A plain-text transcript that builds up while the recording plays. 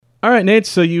All right, Nate,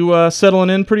 so you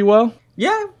settling in pretty well?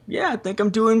 Yeah, I think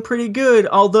I'm doing pretty good.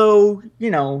 Although,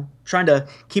 trying to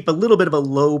keep a little bit of a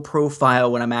low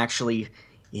profile when I'm actually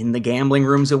in the gambling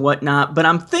rooms and whatnot. But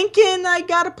I'm thinking I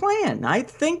got a plan. I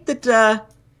think that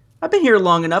I've been here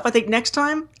long enough. I think next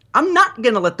time I'm not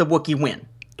gonna let the Wookiee win.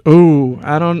 Ooh,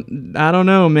 I don't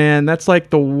know, man. That's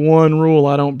like the one rule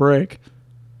I don't break.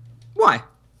 Why?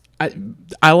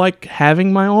 I like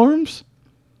having my arms.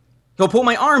 He'll pull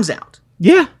my arms out.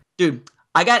 Yeah. Dude,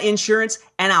 I got insurance,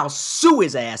 and I'll sue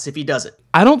his ass if he does it.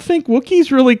 I don't think Wookiees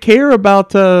really care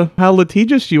about how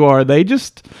litigious you are. They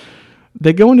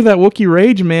go into that Wookiee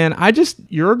rage, man.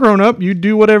 You're a grown-up. You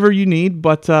do whatever you need,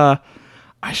 but I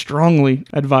strongly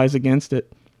advise against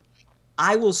it.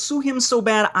 I will sue him so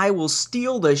bad I will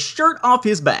steal the shirt off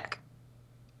his back.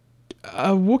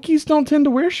 Wookiees don't tend to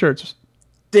wear shirts.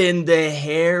 Then the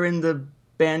hair and the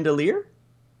bandolier?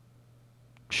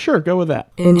 Sure, go with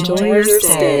that. Enjoy your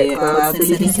stay at Cloud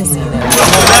City Casino. What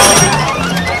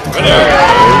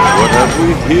have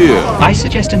we here? I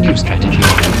suggest a new strategy. You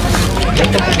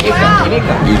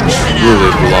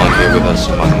truly belong here with us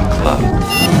on Cloud.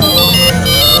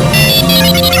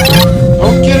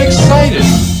 Don't get excited!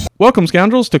 Welcome,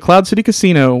 scoundrels, to Cloud City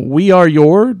Casino. We are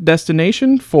your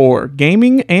destination for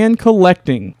gaming and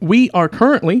collecting. We are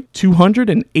currently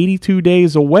 282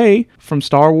 days away from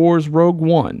Star Wars Rogue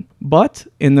One. But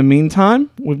in the meantime,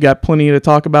 we've got plenty to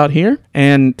talk about here.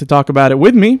 And to talk about it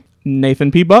with me, Nathan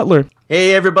P. Butler.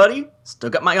 Hey, everybody. Still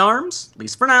got my arms, at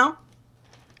least for now.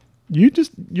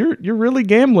 You're really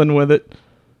gambling with it.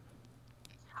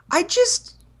 I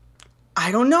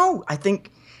don't know. I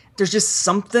think there's just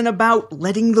something about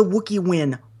letting the Wookiee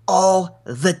win all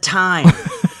the time.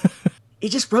 It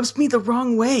just rubs me the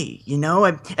wrong way,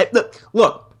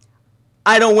 Look,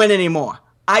 I don't win anymore.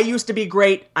 I used to be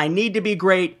great. I need to be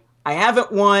great. I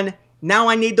haven't won. Now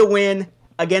I need to win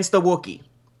against the Wookiee.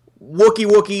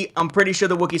 Wookiee. I'm pretty sure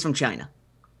the Wookiee's from China.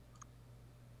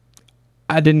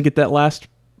 I didn't get that last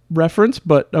reference,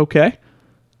 but okay.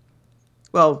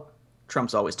 Well,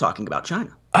 Trump's always talking about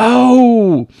China.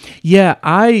 Oh, yeah,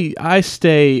 I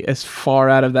stay as far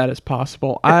out of that as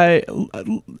possible. Then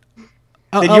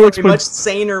you're a much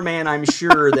saner man, I'm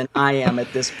sure, than I am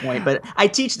at this point. But I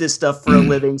teach this stuff for a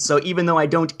living, so even though I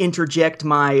don't interject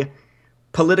my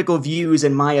political views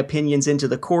and my opinions into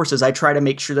the courses, I try to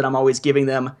make sure that I'm always giving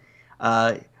them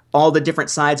all the different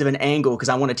sides of an angle, because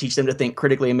I want to teach them to think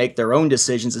critically and make their own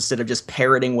decisions instead of just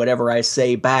parroting whatever I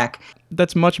say back.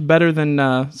 That's much better than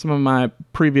some of my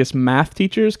previous math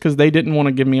teachers, because they didn't want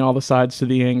to give me all the sides to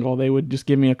the angle. They would just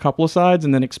give me a couple of sides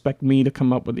and then expect me to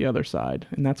come up with the other side.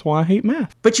 And that's why I hate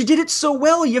math. But you did it so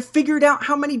well. You figured out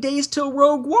how many days till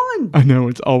Rogue One. I know,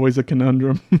 it's always a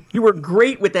conundrum. You were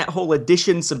great with that whole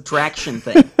addition-subtraction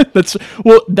thing.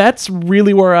 That's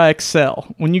really where I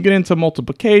excel. When you get into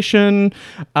multiplication,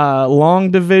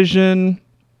 long division,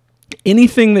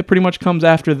 anything that pretty much comes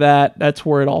after that, that's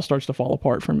where it all starts to fall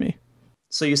apart for me.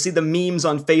 So you see the memes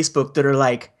on Facebook that are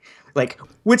like,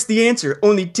 what's the answer?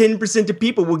 Only 10% of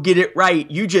people will get it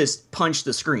right. You just punch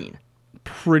the screen.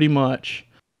 Pretty much.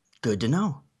 Good to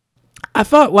know. I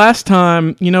thought last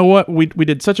time, you know what, we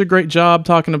did such a great job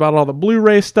talking about all the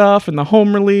Blu-ray stuff and the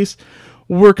home release.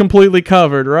 We're completely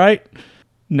covered, right?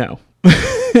 No.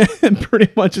 And pretty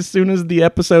much as soon as the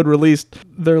episode released,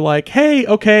 they're like, hey,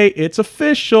 okay, it's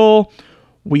official.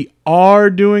 We are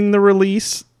doing the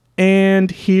release. And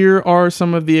here are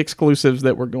some of the exclusives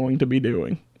that we're going to be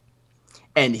doing.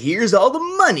 And here's all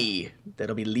the money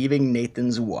that'll be leaving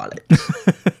Nathan's wallet.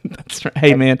 That's right.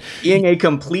 Hey, man. Being a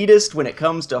completist when it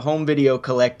comes to home video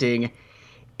collecting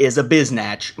is a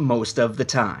biznatch most of the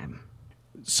time.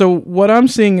 So what I'm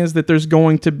seeing is that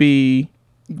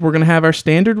we're going to have our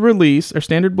standard release, our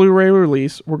standard Blu-ray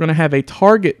release. We're going to have a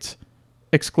Target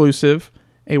exclusive,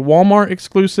 a Walmart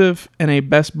exclusive, and a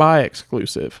Best Buy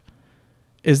exclusive.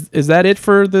 Is that it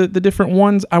for the different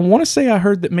ones? I want to say I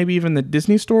heard that maybe even the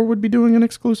Disney Store would be doing an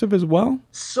exclusive as well.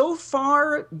 So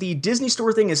far, the Disney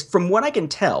Store thing is, from what I can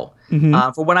tell,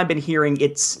 from what I've been hearing,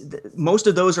 most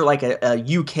of those are like a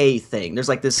UK thing. There's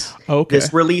like this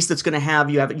release that's going to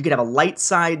have you could have a light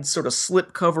side sort of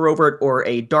slip cover over it or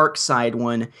a dark side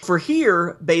one. For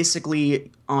here,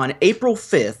 basically on April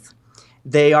 5th,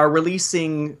 they are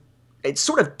releasing. It's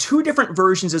sort of two different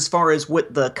versions as far as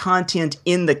what the content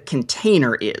in the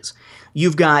container is.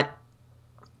 You've got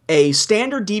a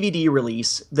standard DVD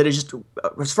release that is just,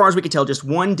 as far as we can tell, just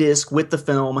one disc with the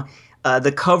film.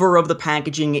 The cover of the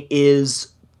packaging is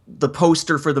the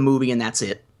poster for the movie, and that's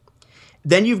it.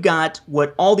 Then you've got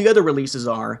what all the other releases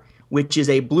are, which is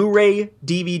a Blu-ray,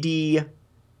 DVD,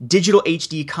 digital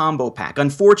HD combo pack.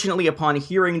 Unfortunately, upon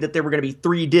hearing that there were going to be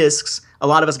 3 discs, a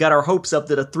lot of us got our hopes up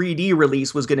that a 3D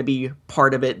release was going to be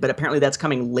part of it, but apparently that's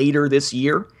coming later this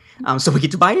year, so we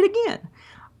get to buy it again.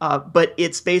 But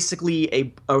it's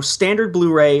basically a standard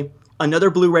Blu-ray, another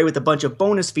Blu-ray with a bunch of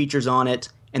bonus features on it,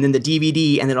 and then the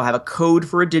DVD, and then it'll have a code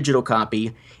for a digital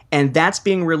copy, and that's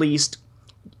being released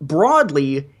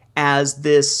broadly as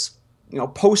this,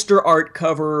 poster art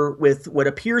cover with what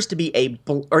appears to be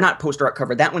or not poster art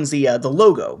cover. That one's the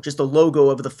logo, just the logo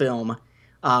of the film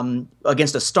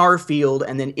against a star field,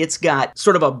 and then it's got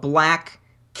sort of a black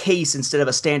case instead of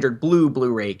a standard blue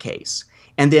Blu-ray case.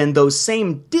 And then those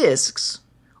same discs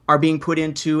are being put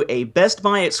into a Best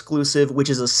Buy exclusive, which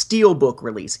is a Steelbook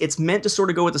release. It's meant to sort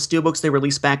of go with the Steelbooks they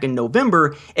released back in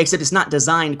November, except it's not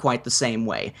designed quite the same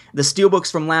way. The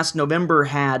Steelbooks from last November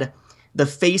had the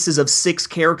faces of 6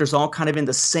 characters all kind of in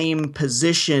the same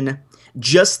position,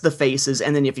 just the faces,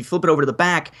 and then if you flip it over to the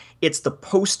back, it's the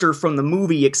poster from the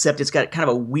movie, except it's got kind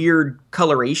of a weird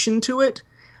coloration to it.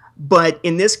 But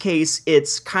in this case,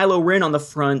 it's Kylo Ren on the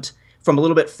front from a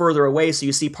little bit further away, so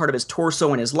you see part of his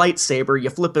torso and his lightsaber. You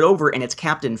flip it over, and it's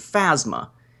Captain Phasma.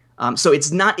 So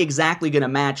it's not exactly going to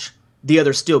match the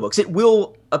other Steelbooks. It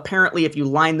will, apparently, if you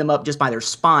line them up just by their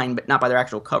spine, but not by their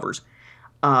actual covers.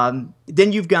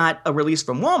 Then you've got a release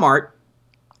from Walmart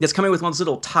that's coming with one of those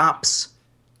little Topps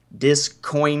disc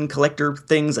coin collector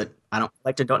things that I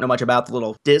don't know much about, the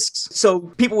little discs. So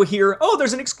people will hear, oh,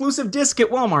 there's an exclusive disc at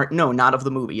Walmart. No, not of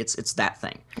the movie. It's that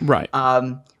thing. Right.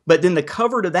 But then the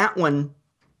cover to that one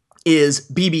is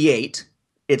BB-8.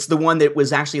 It's the one that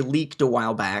was actually leaked a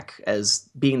while back as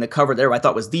being the cover there. I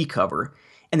thought was the cover.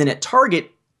 And then at Target,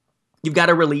 you've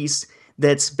got a release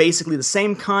that's basically the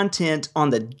same content on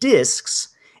the discs,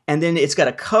 and then it's got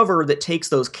a cover that takes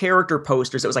those character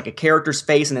posters. It was like a character's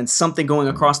face and then something going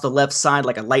across the left side,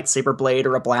 like a lightsaber blade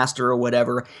or a blaster or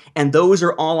whatever. And those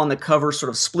are all on the cover, sort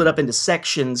of split up into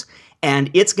sections.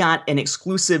 And it's got an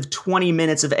exclusive 20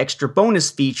 minutes of extra bonus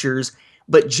features.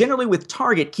 But generally with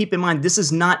Target, keep in mind, this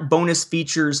is not bonus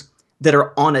features that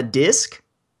are on a disc,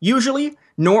 usually,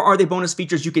 nor are they bonus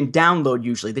features you can download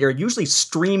usually. They are usually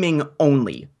streaming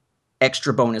only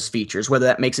extra bonus features, whether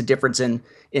that makes a difference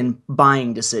in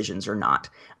buying decisions or not.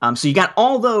 So you got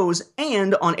all those,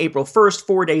 and on April 1st,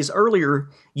 4 days earlier,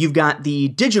 you've got the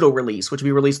digital release, which will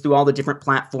be released through all the different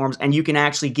platforms, and you can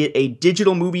actually get a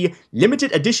digital movie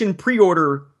limited edition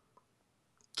pre-order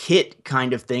kit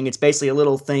kind of thing. It's basically a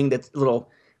little thing, that's a little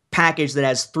package that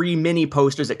has 3 mini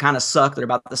posters that kind of suck. They're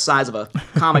about the size of a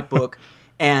comic book,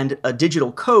 and a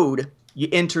digital code. You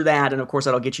enter that, and of course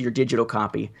that'll get you your digital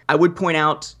copy. I would point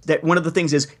out that one of the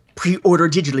things is pre-order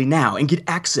digitally now and get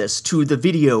access to the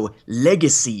video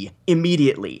Legacy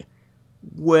immediately.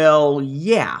 Well,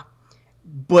 yeah.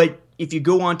 But if you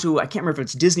go on to, I can't remember if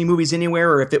it's Disney Movies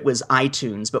Anywhere or if it was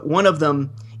iTunes, but one of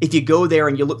them, if you go there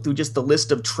and you look through just the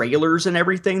list of trailers and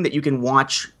everything that you can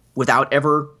watch without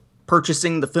ever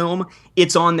purchasing the film,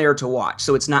 it's on there to watch.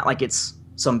 So it's not like it's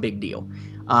some big deal.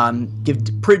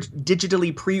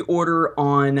 Digitally pre-order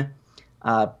on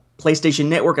PlayStation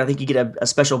Network. I think you get a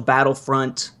special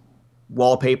Battlefront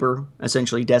wallpaper,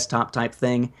 essentially desktop type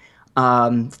thing,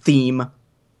 theme.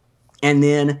 And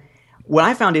then what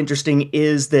I found interesting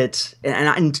is that,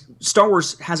 and Star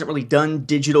Wars hasn't really done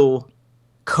digital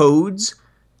codes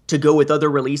to go with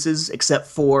other releases except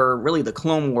for really the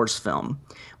Clone Wars film.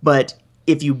 But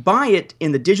if you buy it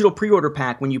in the digital pre-order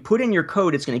pack, when you put in your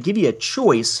code, it's going to give you a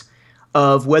choice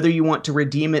of whether you want to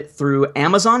redeem it through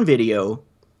Amazon Video,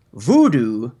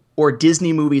 Vudu, or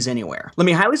Disney Movies Anywhere. Let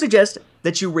me highly suggest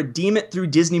that you redeem it through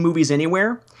Disney Movies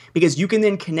Anywhere, because you can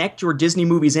then connect your Disney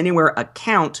Movies Anywhere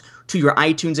account to your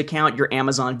iTunes account, your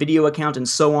Amazon Video account, and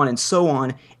so on and so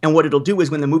on. And what it'll do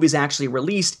is when the movie's actually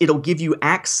released, it'll give you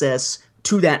access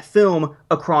to that film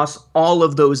across all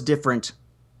of those different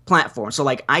platforms. So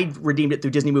like I redeemed it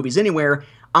through Disney Movies Anywhere.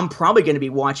 I'm probably going to be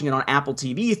watching it on Apple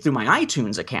TV through my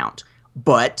iTunes account.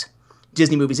 But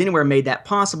Disney Movies Anywhere made that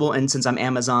possible, and since I'm an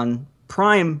Amazon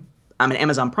Prime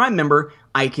member,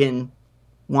 I can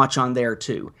watch on there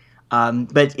too.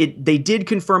 But they did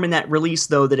confirm in that release,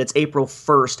 though, that it's April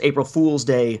 1st, April Fool's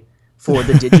Day, for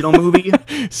the digital movie.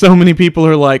 So many people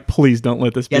are like, please don't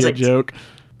let this be a joke.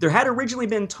 There had originally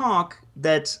been talk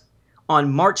that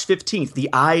on March 15th, the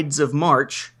Ides of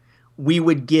March, we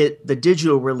would get the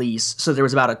digital release. So there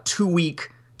was about a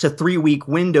 2-week to 3-week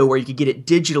window where you could get it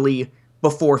digitally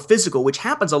before physical, which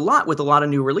happens a lot with a lot of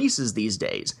new releases these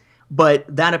days. But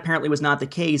that apparently was not the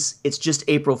case. It's just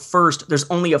April 1st. There's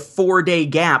only a 4-day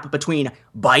gap between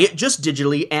buy it just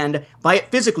digitally and buy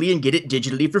it physically and get it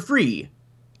digitally for free.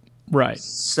 Right.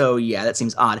 So yeah, that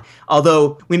seems odd.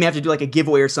 Although we may have to do like a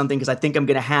giveaway or something, because I think I'm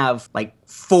going to have like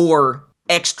 4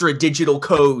 extra digital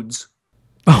codes.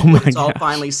 Oh my god! It's all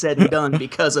finally said and done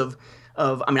because of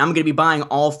I mean, I'm going to be buying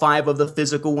all 5 of the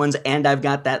physical ones, and I've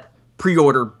got that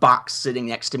pre-order box sitting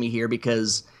next to me here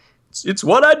because it's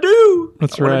what I do.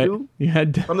 That's right. You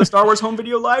had from the Star Wars Home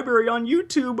Video Library on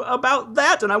YouTube about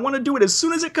that, and I want to do it as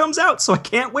soon as it comes out, so I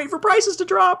can't wait for prices to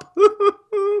drop.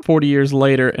 40 years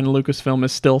later, and Lucasfilm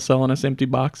is still selling us empty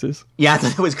boxes. Yeah,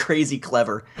 that was crazy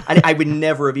clever. I would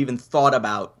never have even thought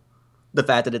about the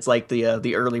fact that it's like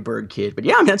the early bird kid. But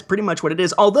yeah, I mean, that's pretty much what it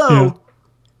is. Although,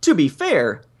 to be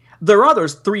fair, there are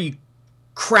those 3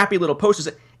 crappy little posters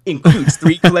that includes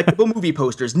 3 collectible movie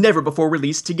posters never before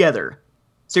released together.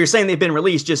 So you're saying they've been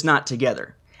released, just not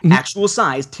together. Mm-hmm. Actual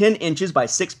size, 10 inches by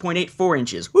 6.84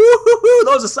 inches. Woo-hoo-hoo!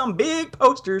 Those are some big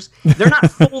posters. They're not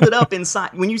folded up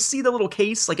inside. When you see the little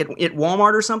case, like at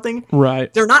Walmart or something,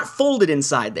 right? They're not folded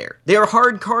inside there. They are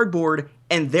hard cardboard,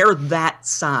 and they're that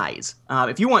size.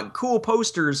 If you want cool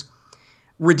posters,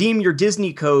 redeem your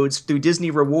Disney codes through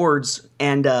Disney Rewards,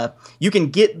 and you can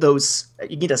get those.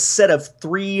 You get a set of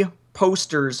 3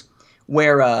 posters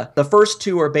where the first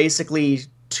 2 are basically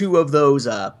 2 of those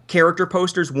character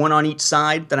posters, 1 on each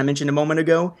side that I mentioned a moment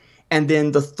ago. And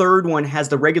then the 3rd one has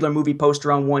the regular movie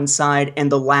poster on one side and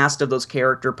the last of those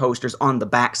character posters on the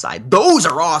back side. Those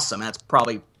are awesome. That's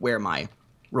probably where my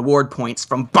reward points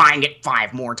from buying it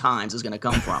 5 more times is going to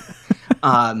come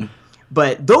from.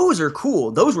 But those are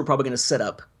cool. Those we're probably going to set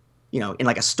up, in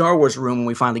like a Star Wars room when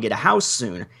we finally get a house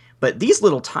soon. But these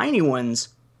little tiny ones,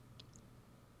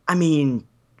 I mean,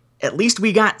 at least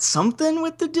we got something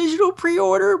with the digital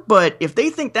pre-order, but if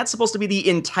they think that's supposed to be the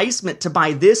enticement to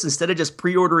buy this instead of just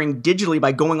pre-ordering digitally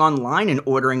by going online and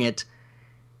ordering it,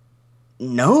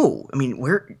 no. I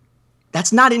mean,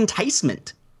 that's not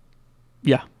enticement.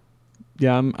 Yeah.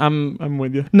 Yeah, I'm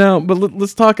with you. No, but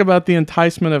let's talk about the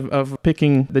enticement of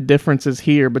picking the differences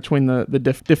here between the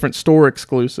different store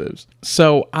exclusives.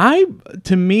 So I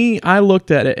looked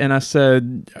at it and I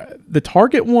said the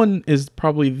Target one is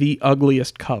probably the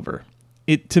ugliest cover.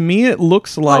 To me it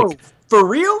looks like. Oh, for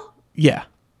real? Yeah.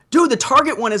 Dude, the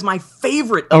Target one is my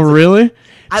favorite. Oh, really?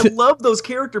 I love those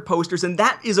character posters, and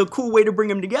that is a cool way to bring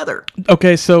them together.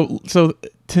 Okay, so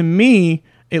to me,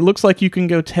 it looks like you can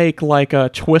go take like a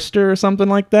twister or something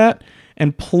like that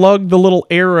and plug the little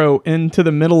arrow into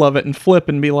the middle of it and flip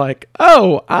and be like,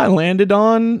 oh, I landed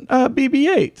on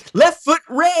BB-8. Left foot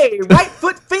Rey, right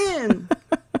foot Finn.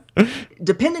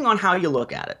 Depending on how you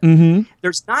look at it,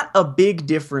 there's not a big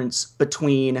difference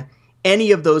between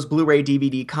any of those Blu-ray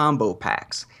DVD combo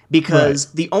packs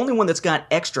because the only one that's got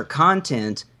extra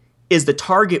content is the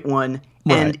Target one,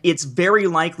 and it's very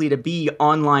likely to be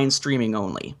online streaming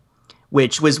only,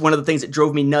 which was one of the things that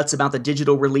drove me nuts about the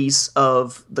digital release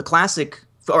of the classic,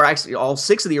 or actually all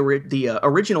 6 of the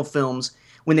original films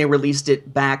when they released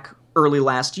it back early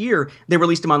last year. They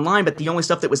released them online, but the only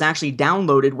stuff that was actually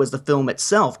downloaded was the film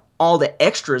itself. All the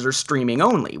extras are streaming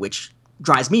only, which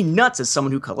drives me nuts as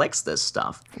someone who collects this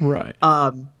stuff. Right.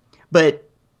 But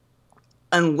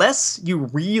unless you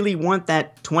really want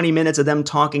that 20 minutes of them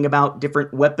talking about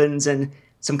different weapons and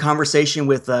some conversation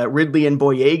with Ridley and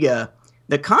Boyega,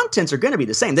 the contents are going to be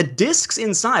the same. The discs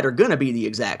inside are going to be the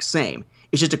exact same.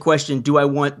 It's just a question, do I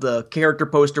want the character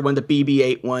poster one, the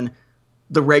BB-8 one,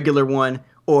 the regular one,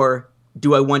 or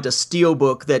do I want a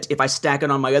steelbook that if I stack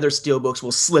it on my other steelbooks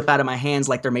will slip out of my hands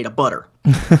like they're made of butter?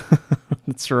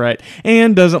 That's right.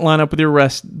 And doesn't line up with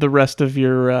the rest of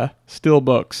your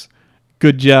steelbooks.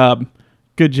 Good job.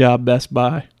 Good job, Best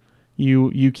Buy.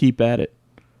 You keep at it.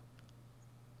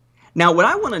 Now, what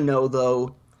I want to know,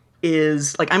 though,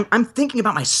 is like I'm thinking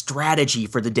about my strategy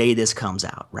for the day this comes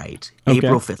out, right? Okay.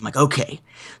 April 5th. I'm like, okay,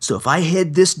 so if I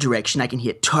head this direction, I can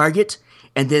hit Target,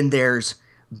 and then there's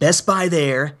Best Buy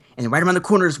there, and then right around the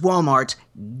corner is Walmart.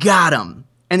 Got 'em.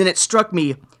 And then it struck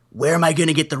me, where am I going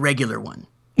to get the regular one?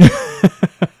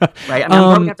 Right? I mean, I'm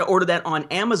probably going to have to order that on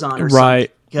Amazon or something.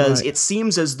 Because it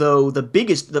seems as though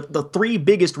the 3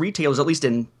 biggest retailers, at least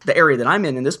in the area that I'm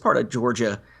in this part of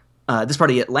Georgia, this part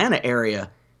of the Atlanta area,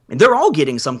 and they're all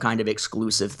getting some kind of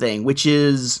exclusive thing, which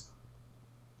is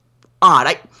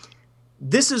odd.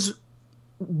 This is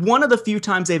one of the few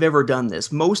times they've ever done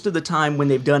this. Most of the time when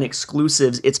they've done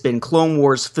exclusives, it's been Clone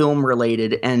Wars film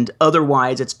related, and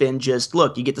otherwise it's been just,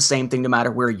 look, you get the same thing no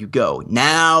matter where you go.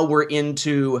 Now we're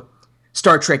into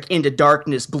Star Trek Into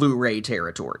Darkness Blu-ray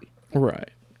territory. Right.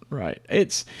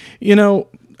 It's, to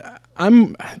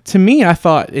me, I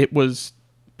thought it was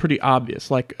pretty obvious.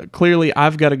 Like, clearly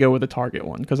I've got to go with the Target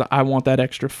one because I want that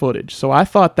extra footage. So I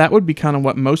thought that would be kind of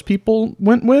what most people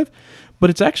went with. But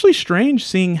it's actually strange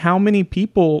seeing how many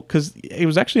people, because it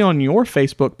was actually on your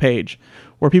Facebook page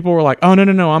where people were like, "Oh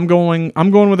no, I'm going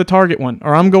with the Target one,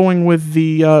 or I'm going with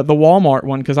the Walmart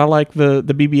one because I like the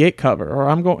BB-8 cover, or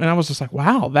I'm going." And I was just like,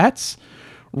 "Wow, that's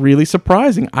really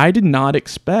surprising. I did not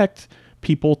expect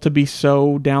people to be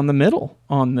so down the middle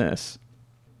on this."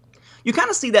 You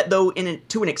kind of see that though,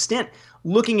 to an extent,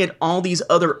 looking at all these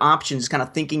other options, kind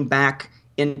of thinking back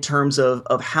in terms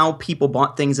of how people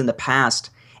bought things in the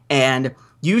past. And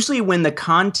usually when the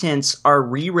contents are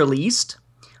re-released,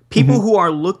 people who are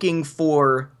looking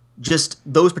for just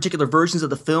those particular versions of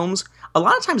the films, a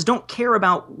lot of times don't care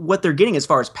about what they're getting as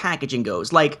far as packaging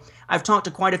goes. Like, I've talked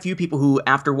to quite a few people who,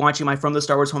 after watching my From the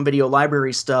Star Wars Home Video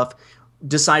Library stuff,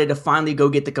 decided to finally go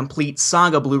get the complete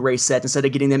Saga Blu-ray set instead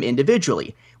of getting them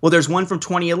individually. Well, there's one from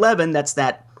 2011 that's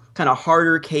that kind of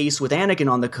harder case with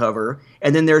Anakin on the cover,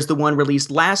 and then there's the one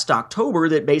released last October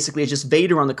that basically is just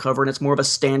Vader on the cover, and it's more of a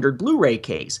standard Blu-ray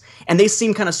case. And they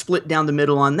seem kind of split down the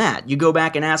middle on that. You go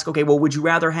back and ask, okay, well, would you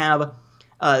rather have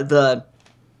the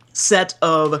set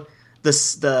of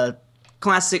the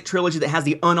classic trilogy that has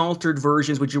the unaltered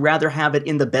versions? Would you rather have it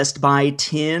in the Best Buy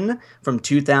 10 from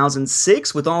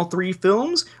 2006 with all 3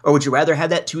 films? Or would you rather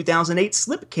have that 2008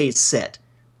 slipcase set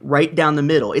right down the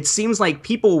middle? It seems like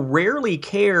people rarely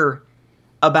care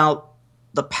about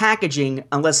the packaging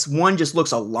unless one just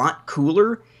looks a lot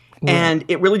cooler. Yeah. And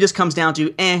it really just comes down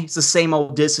to, it's the same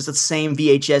old disc, it's the same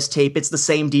VHS tape, it's the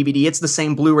same DVD, it's the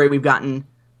same Blu-ray we've gotten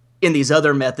in these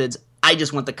other methods. I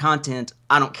just want the content.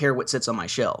 I don't care what sits on my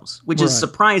shelves, which is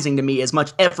surprising to me, as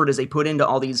much effort as they put into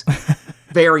all these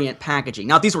variant packaging.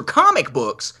 Now, if these were comic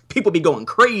books, people would be going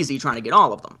crazy trying to get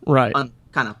all of them. Right.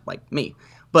 Kind of like me.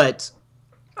 But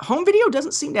home video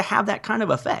doesn't seem to have that kind of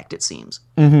effect, it seems.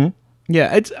 Mm-hmm.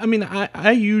 Yeah,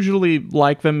 I usually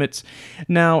like them. It's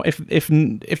now if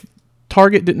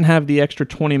Target didn't have the extra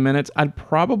 20 minutes, I'd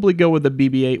probably go with the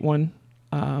BB-8 one.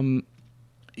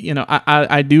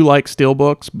 I do like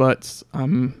steelbooks, but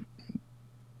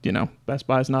Best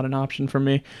Buy is not an option for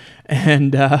me,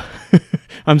 and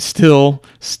I'm still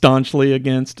staunchly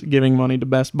against giving money to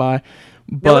Best Buy.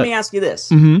 But now let me ask you this.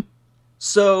 Mm-hmm.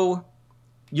 So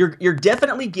you're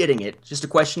definitely getting it. Just a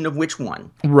question of which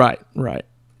one. Right.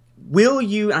 Will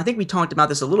you, and I think we talked about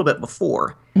this a little bit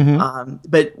before,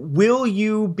 but will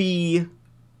you be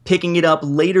picking it up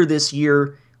later this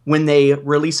year when they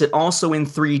release it also in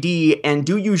 3D? And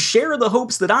do you share the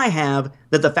hopes that I have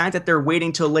that the fact that they're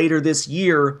waiting till later this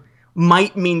year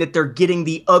might mean that they're getting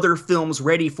the other films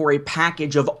ready for a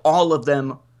package of all of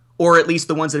them, or at least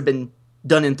the ones that have been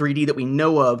done in 3D that we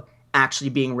know of actually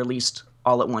being released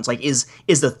all at once? Like, is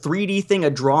the 3D thing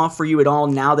a draw for you at all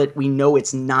now that we know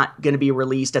it's not going to be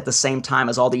released at the same time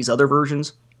as all these other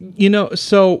versions?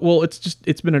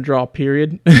 It's been a draw,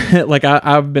 period. Like,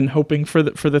 I've been hoping for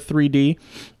the 3D.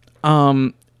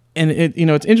 And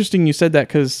it's interesting you said that,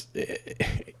 because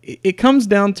it comes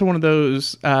down to one of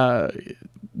those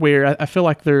where I feel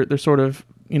like they're sort of,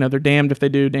 they're damned if they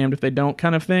do, damned if they don't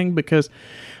kind of thing, because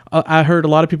I heard a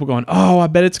lot of people going, "Oh, I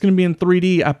bet it's going to be in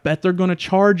 3D. I bet they're going to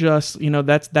charge us.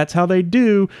 That's how they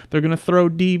do. They're going to throw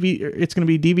it's going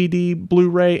to be DVD,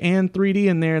 Blu-ray, and 3D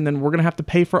in there, and then we're going to have to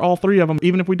pay for all 3 of them,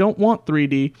 even if we don't want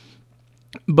 3D."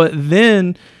 But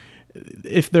then,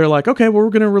 if they're like, "Okay, well,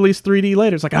 we're going to release 3D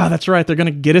later," it's like, "Oh, that's right. They're going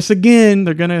to get us again.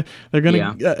 They're going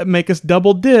to make us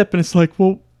double dip," and it's like,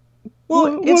 well,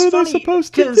 what are they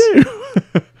supposed to do?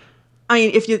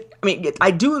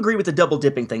 I do agree with the double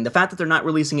dipping thing. The fact that they're not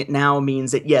releasing it now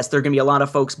means that, yes, there are going to be a lot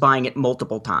of folks buying it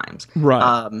multiple times.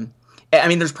 Right.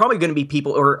 There's probably going to be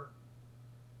people, or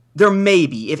there may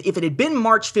be, if it had been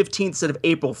March 15th instead of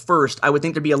April 1st, I would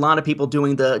think there'd be a lot of people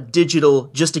doing the digital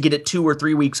just to get it 2 or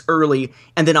 3 weeks early,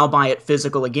 and then I'll buy it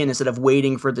physical again instead of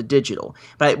waiting for the digital.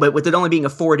 But with it only being a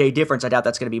 4-day difference, I doubt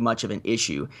that's going to be much of an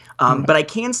issue. But I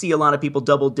can see a lot of people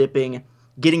double dipping,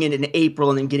 getting it in April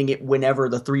and then getting it whenever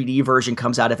the 3D version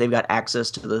comes out if they've got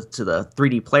access to the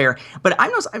 3D player. But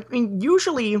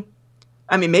usually,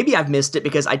 maybe I've missed it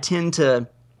because I tend to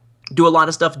do a lot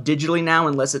of stuff digitally now,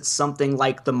 unless it's something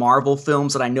like the Marvel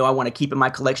films that I know I want to keep in my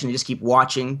collection and just keep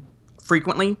watching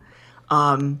frequently.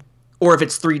 Or if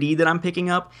it's 3D that I'm picking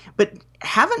up. But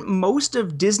haven't most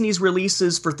of Disney's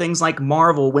releases for things like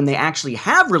Marvel, when they actually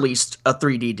have released a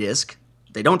 3D disc,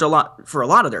 they don't for a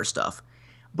lot of their stuff,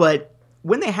 but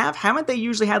when they haven't they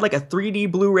usually had like a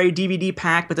 3D Blu-ray DVD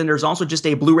pack, but then there's also just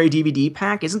a Blu-ray DVD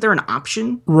pack? Isn't there an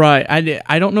option? Right.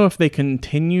 I don't know if they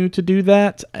continue to do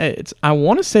that. I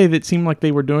want to say that it seemed like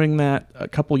they were doing that a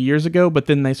couple years ago, but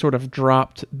then they sort of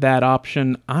dropped that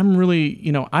option. I'm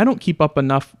really, I don't keep up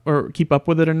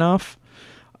with it enough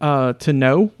to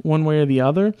know one way or the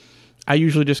other. I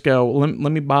usually just go,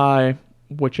 let me buy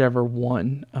whichever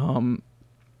one.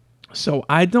 So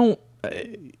I don't...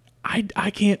 I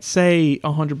can't say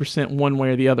 100% one way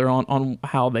or the other on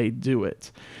how they do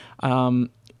it.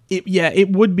 It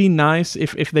would be nice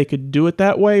if they could do it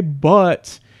that way,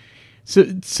 but so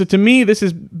to me, this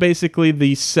is basically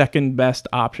the second best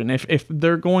option. If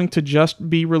they're going to just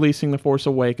be releasing The Force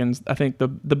Awakens, I think the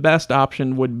best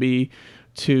option would be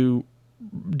to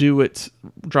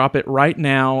drop it right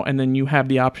now, and then you have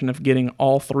the option of getting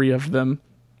all three of them.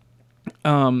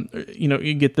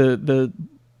 You get the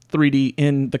 3D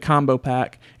in the combo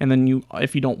pack, and then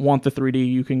if you don't want the 3D,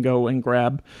 you can go and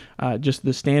grab just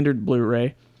the standard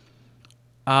Blu-ray.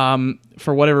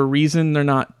 For whatever reason, they're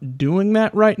not doing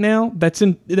that right now. That's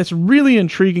really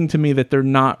intriguing to me that they're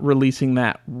not releasing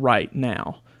that right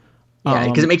now. Yeah,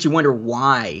 because it makes you wonder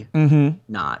why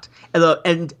not.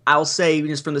 And I'll say,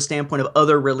 just from the standpoint of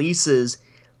other releases,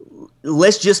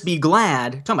 let's just be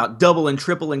glad, talking about double and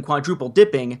triple and quadruple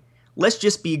dipping, let's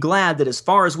just be glad that as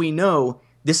far as we know,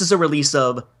 this is a release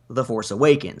of The Force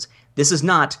Awakens. This is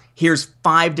not, here's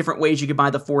 5 different ways you could buy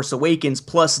The Force Awakens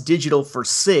plus digital for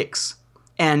 $6.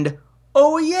 And,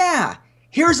 oh yeah,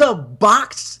 here's a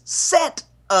boxed set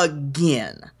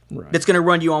again. Right. That's going to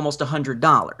run you almost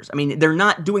 $100. I mean, they're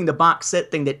not doing the box set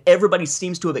thing that everybody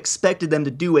seems to have expected them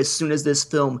to do as soon as this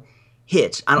film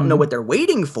hit. I don't know what they're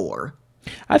waiting for.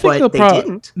 I think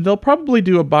they'll probably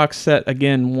do a box set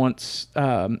again once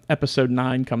Episode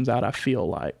 9 comes out, I feel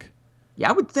like. Yeah,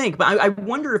 I would think, but I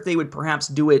wonder if they would perhaps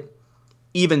do it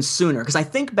even sooner. Because I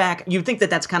think back, you'd think that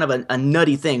that's kind of a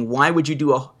nutty thing. Why would you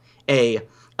do a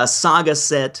saga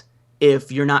set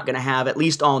if you're not going to have at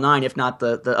least all 9, if not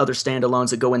the other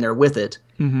standalones that go in there with it?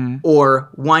 Mm-hmm. Or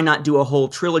why not do a whole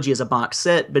trilogy as a box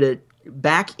set? But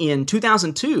back in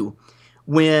 2002,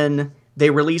 when they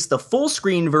released the full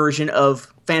screen version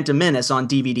of Phantom Menace on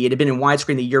DVD. It had been in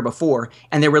widescreen the year before,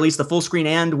 and they released the full screen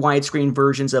and widescreen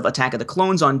versions of Attack of the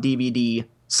Clones on DVD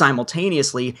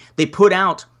simultaneously. They put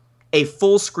out a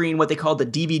full screen, what they called the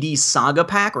DVD Saga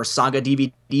Pack or Saga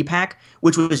DVD Pack,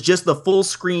 which was just the full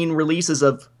screen releases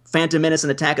of Phantom Menace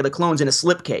and Attack of the Clones in a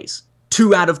slipcase.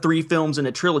 2 out of 3 films in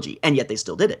a trilogy, and yet they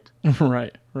still did it.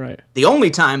 Right. The only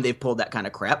time they've pulled that kind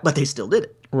of crap, but they still did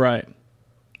it. Right.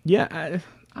 Yeah,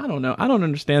 I don't know. I don't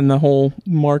understand the whole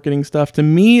marketing stuff. To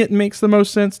me, it makes the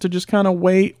most sense to just kind of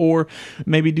wait, or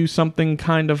maybe do something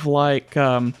kind of like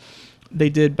they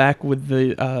did back with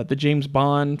the James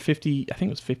Bond 50. I think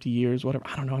it was 50 years, whatever.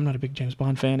 I don't know. I'm not a big James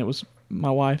Bond fan. It was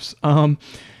my wife's.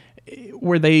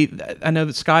 Where I know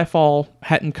that Skyfall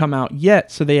hadn't come out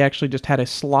yet, so they actually just had a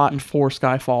slot for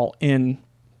Skyfall in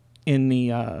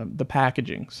the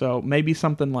packaging. So maybe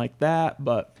something like that,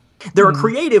 but. There are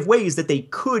creative ways that they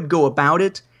could go about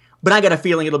it, but I got a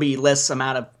feeling it'll be less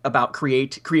about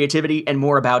creativity and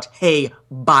more about, hey,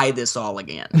 buy this all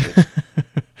again.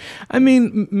 I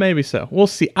mean, maybe so. We'll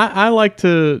see. I like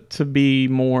to be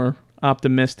more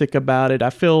optimistic about it.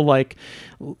 I feel like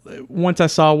once I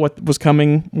saw what was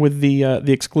coming with the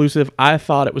exclusive, I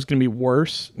thought it was going to be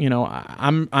worse.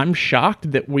 I'm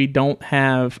shocked that we don't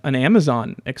have an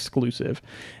Amazon exclusive,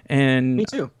 and me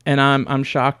too. And I'm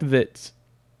shocked that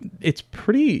it's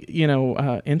pretty,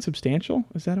 insubstantial.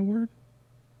 Is that a word?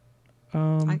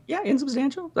 Yeah,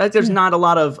 insubstantial. There's not a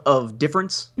lot of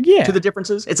difference to the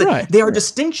differences. It's they are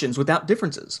distinctions without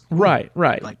differences. Right.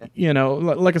 Like that.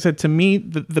 Like I said, to me,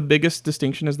 the biggest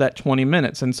distinction is that 20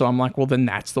 minutes. And so I'm like, well, then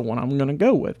that's the one I'm going to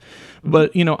go with. Mm-hmm.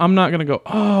 But, I'm not going to go,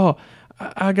 oh,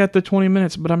 I got the 20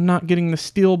 minutes, but I'm not getting the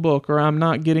Steelbook, or I'm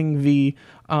not getting the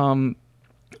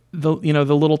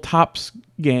little Tops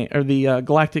game, or the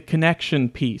Galactic Connection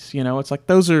piece. It's like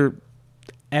those are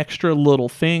extra little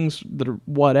things that are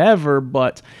whatever,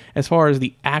 but as far as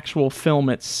the actual film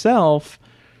itself,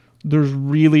 there's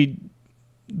really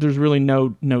no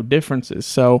differences.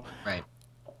 So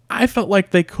I felt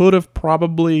like they could have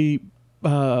probably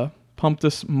pumped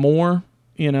us more.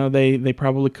 They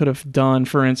probably could have done,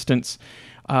 for instance,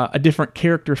 a different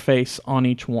character face on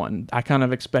each one. I kind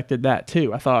of expected that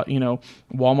too. I thought,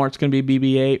 Walmart's going to be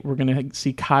BB-8. We're going to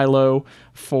see Kylo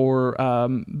for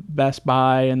Best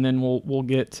Buy, and then we'll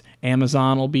get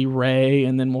Amazon will be Rey,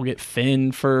 and then we'll get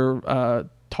Finn for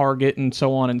Target and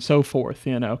so on and so forth.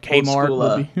 Kmart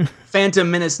will be Phantom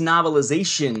Menace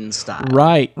novelization style.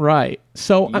 Right.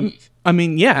 So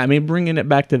bringing it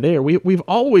back to there, we've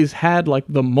always had like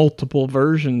the multiple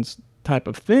versions type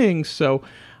of thing. So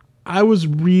I was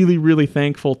really, really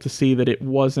thankful to see that it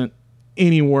wasn't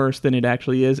any worse than it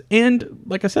actually is. And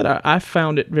like I said, I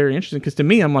found it very interesting because to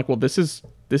me, I'm like, well, this is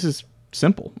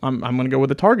simple. I'm going to go with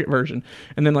the Target version.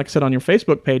 And then like I said, on your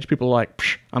Facebook page, people are like,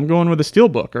 I'm going with the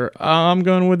Steelbook, or I'm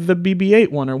going with the BB-8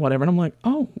 one or whatever. And I'm like,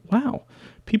 oh, wow.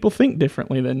 People think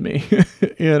differently than me,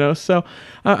 So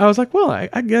I was like, well,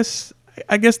 I guess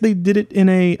they did it in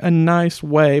a nice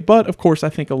way. But of course, I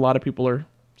think a lot of people are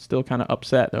still kind of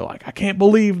upset. They're like, I can't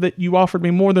believe that you offered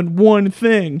me more than one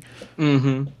thing.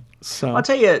 Mm-hmm. So I'll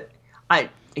tell you,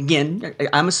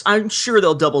 I'm sure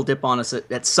they'll double dip on us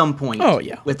at some point. Oh,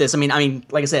 yeah. With this, I mean,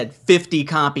 like I said, 50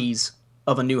 copies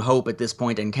of A New Hope at this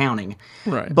point and counting.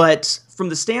 Right. But from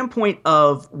the standpoint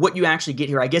of what you actually get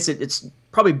here, I guess it's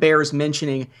probably bears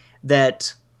mentioning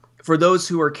that for those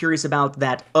who are curious about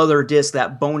that other disc,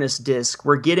 that bonus disc,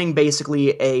 we're getting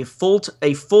basically a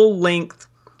full-length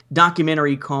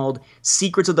documentary called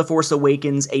Secrets of the Force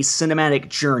Awakens: A Cinematic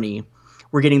Journey.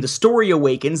 We're getting The Story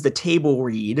Awakens, the table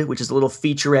read, which is a little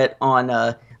featurette on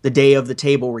the day of the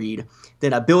table read.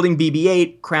 Then Building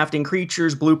BB-8, Crafting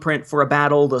Creatures, Blueprint for a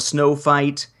Battle, The Snow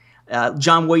Fight,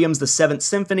 John Williams' The Seventh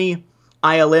Symphony,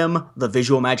 ILM, The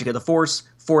Visual Magic of the Force,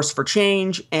 Force for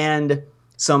Change, and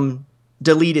some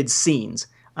deleted scenes.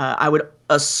 I would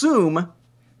assume,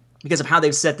 because of how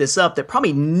they've set this up, that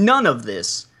probably none of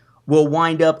this will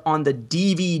wind up on the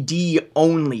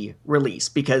DVD-only release,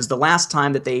 because the last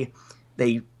time that they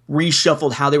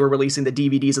reshuffled how they were releasing the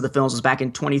DVDs of the films was back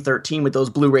in 2013 with those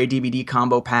Blu-ray DVD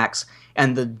combo packs,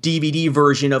 and the DVD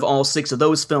version of all 6 of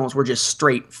those films were just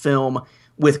straight film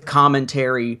with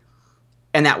commentary,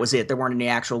 and that was it. There weren't any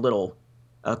actual little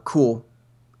cool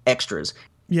extras.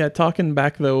 Yeah, talking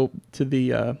back though to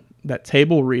the that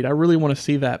table read, I really want to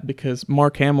see that because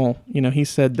Mark Hamill, he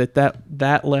said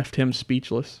that left him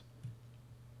speechless.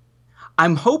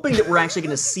 I'm hoping that we're actually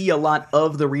going to see a lot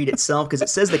of the read itself, because it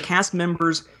says the cast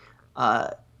members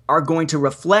are going to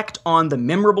reflect on the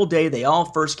memorable day they all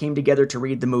first came together to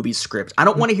read the movie's script. I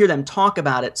don't want to hear them talk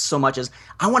about it so much as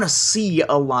I want to see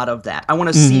a lot of that. I want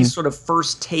to see sort of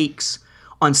first takes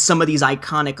on some of these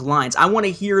iconic lines. I want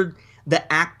to hear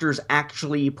the actors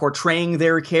actually portraying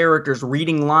their characters,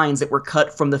 reading lines that were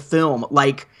cut from the film,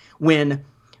 like when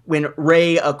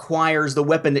Rey acquires the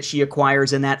weapon that she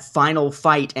acquires in that final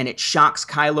fight and it shocks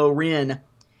Kylo Ren.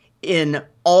 In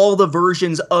all the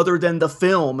versions other than the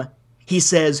film, he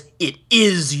says, "It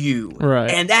is you." Right.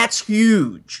 And that's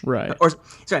huge. Right. Or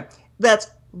sorry,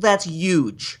 that's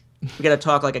huge. We got to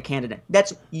talk like a candidate.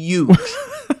 That's huge.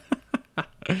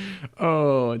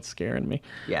 Oh, it's scaring me.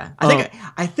 Yeah.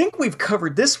 I think we've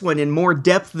covered this one in more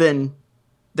depth than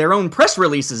their own press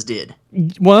releases did.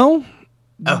 Well,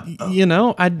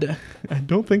 I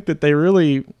don't think that they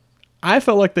really... I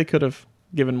felt like they could have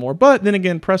given more. But then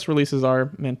again, press releases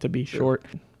are meant to be short.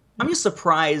 I'm just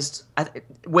surprised.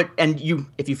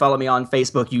 If you follow me on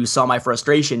Facebook, you saw my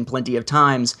frustration plenty of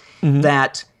times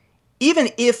that even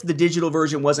if the digital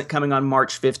version wasn't coming on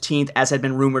March 15th, as had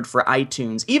been rumored for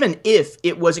iTunes, even if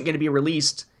it wasn't going to be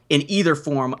released in either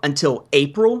form until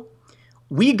April,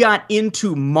 we got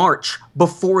into March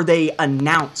before they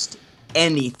announced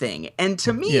anything. And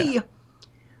to me,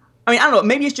 I don't know,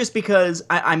 maybe it's just because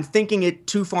I'm thinking it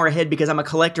too far ahead because I'm a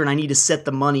collector and I need to set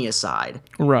the money aside.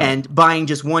 Right. And buying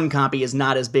just one copy is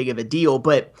not as big of a deal.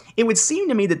 But it would seem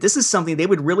to me that this is something they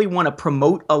would really want to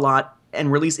promote a lot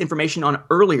and release information on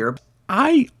earlier.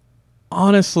 I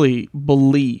honestly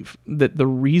believe that the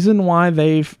reason why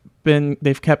they've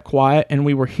kept quiet and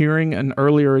we were hearing an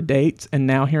earlier date and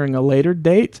now hearing a later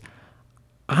date,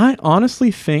 I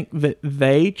honestly think that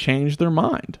they changed their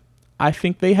mind. I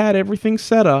think they had everything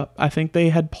set up. I think they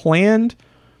had planned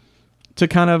to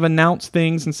kind of announce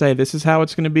things and say, this is how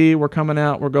it's going to be. We're coming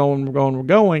out. We're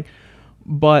going.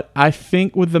 But I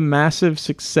think with the massive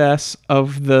success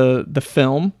of the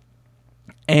film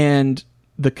and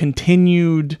the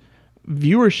continued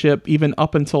viewership even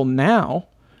up until now,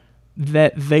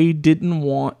 that they didn't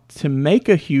want to make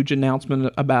a huge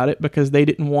announcement about it because they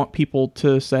didn't want people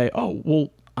to say, oh,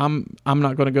 well, I'm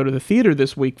not going to go to the theater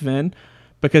this week then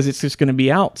because it's just going to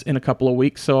be out in a couple of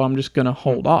weeks, so I'm just going to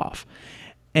hold off.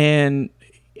 And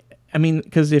I mean,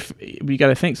 because if you got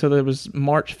to think, so there was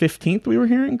March 15th we were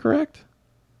hearing, correct?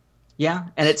 Yeah,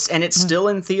 and it's still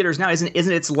in theaters now. Isn't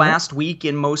its last week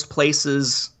in most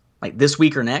places like this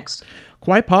week or next?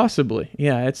 Quite possibly.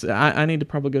 Yeah, I need to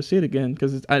probably go see it again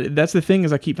because that's the thing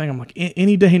is I keep thinking, I'm like,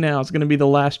 any day now it's going to be the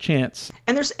last chance.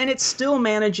 And it's still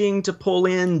managing to pull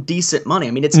in decent money.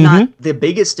 I mean, it's not the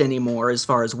biggest anymore as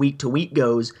far as week to week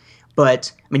goes,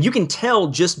 but I mean, you can tell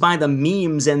just by the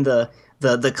memes and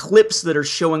the clips that are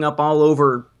showing up all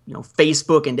over,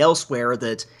 Facebook and elsewhere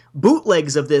that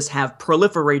bootlegs of this have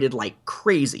proliferated like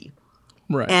crazy.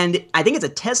 Right. And I think it's a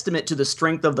testament to the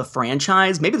strength of the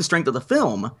franchise, maybe the strength of the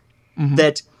film,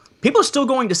 that people are still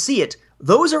going to see it.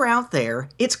 Those are out there.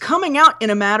 It's coming out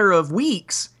in a matter of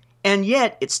weeks, and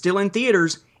yet it's still in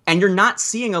theaters, and you're not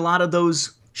seeing a lot of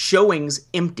those showings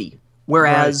empty.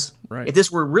 Whereas if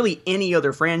this were really any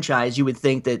other franchise, you would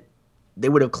think that they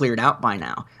would have cleared out by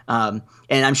now.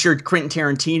 And I'm sure Quentin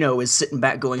Tarantino is sitting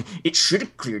back going, it should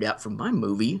have cleared out from my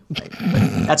movie. But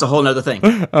that's a whole nother thing.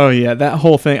 Oh, yeah, that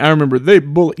whole thing. I remember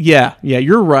Yeah,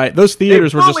 you're right. Those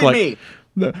theaters were just like... Me.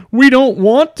 We don't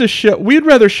want to show. We'd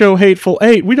rather show Hateful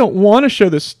Eight. We don't want to show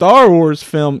the Star Wars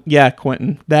film. Yeah,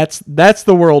 Quentin. That's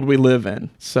the world we live in.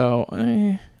 So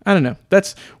I don't know.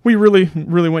 We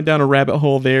really went down a rabbit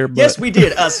hole there. But. Yes, we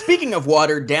did. Speaking of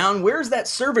watered down, where's that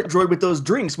servant droid with those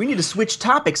drinks? We need to switch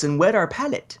topics and wet our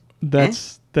palate.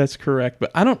 That's correct.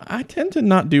 But I tend to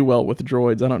not do well with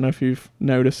droids. I don't know if you've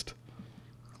noticed.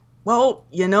 Well,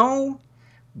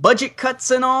 budget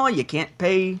cuts and all. You can't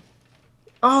pay.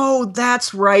 Oh,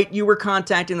 that's right. You were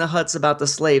contacting the Hutts about the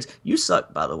slaves. You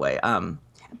suck, by the way. I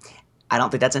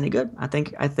don't think that's any good. I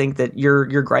think that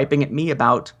you're griping at me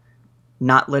about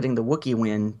not letting the Wookiee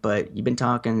win, but you've been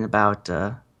talking about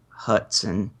Hutts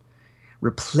and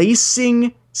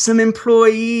replacing some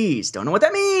employees. Don't know what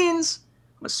that means.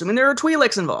 I'm assuming there are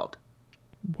Twi'leks involved.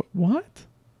 What?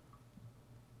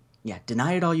 Yeah,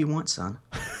 deny it all you want, son.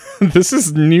 This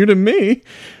is new to me.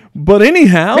 But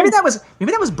anyhow, maybe that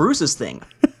was Bruce's thing.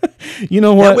 You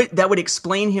know what? That would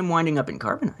explain him winding up in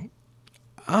Carbonite.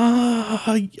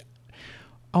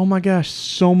 Oh my gosh,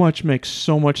 so much makes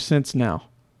so much sense now.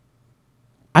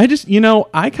 I just,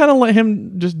 I kind of let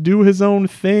him just do his own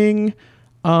thing.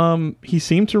 He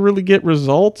seemed to really get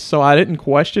results, so I didn't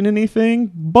question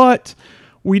anything. But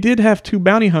we did have 2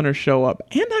 bounty hunters show up,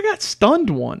 and I got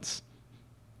stunned once.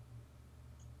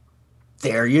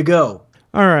 There you go.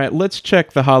 All right, let's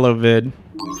check the holovid.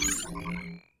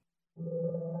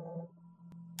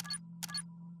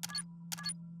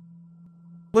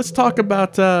 Let's talk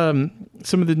about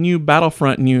some of the new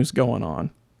Battlefront news going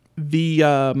on.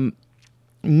 The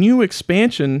new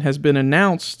expansion has been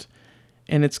announced,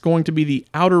 and it's going to be the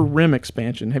Outer Rim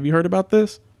expansion. Have you heard about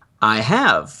this? I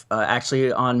have.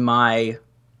 Actually, on my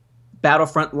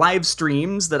Battlefront live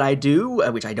streams that I do,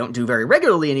 which I don't do very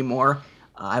regularly anymore,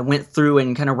 I went through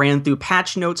and kind of ran through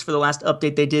patch notes for the last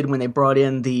update they did when they brought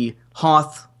in the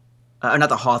Hoth, not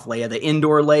the Hoth Leia, the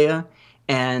Endor Leia,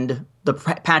 and the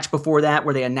patch before that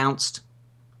where they announced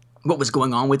what was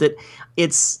going on with it.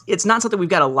 It's not something we've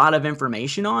got a lot of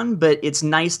information on, but it's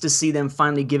nice to see them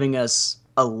finally giving us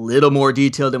a little more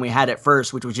detail than we had at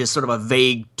first, which was just sort of a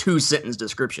vague 2-sentence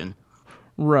description.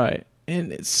 Right.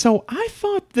 And so I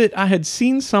thought that I had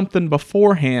seen something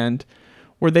beforehand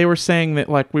where they were saying that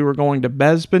like we were going to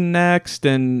Bespin next,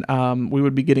 and we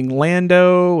would be getting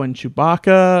Lando and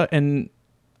Chewbacca, and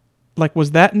like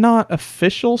was that not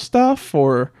official stuff?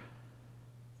 Or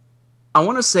I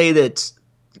want to say that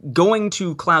going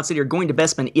to Cloud City or going to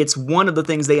Bespin, it's one of the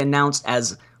things they announced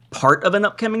as part of an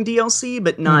upcoming DLC,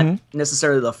 but not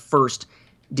necessarily the first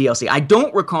DLC. I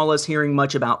don't recall us hearing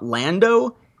much about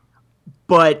Lando,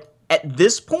 but at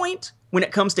this point, when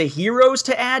it comes to heroes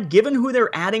to add, given who they're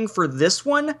adding for this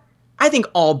one, I think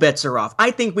all bets are off.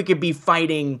 I think we could be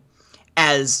fighting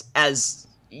as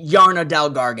Yarna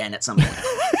Dal Gargan at some point.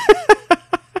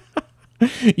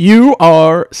 You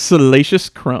are Salacious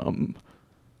Crumb.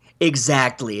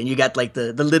 Exactly, and you got like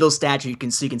the little statue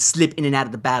so you can slip in and out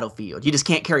of the battlefield. You just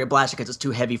can't carry a blaster because it's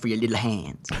too heavy for your little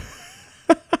hands.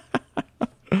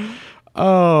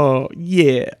 Oh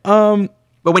yeah.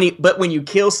 But when you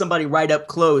kill somebody right up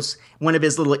close, one of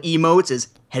his little emotes is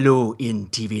 "Hello in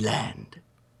TV Land."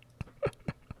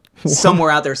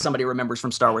 Somewhere out there, somebody remembers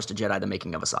from Star Wars to Jedi the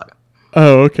making of a saga.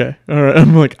 Oh, okay, all right.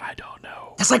 I'm like, I don't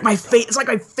know. That's like it's like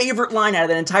my favorite line out of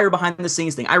that entire behind the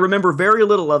scenes thing. I remember very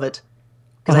little of it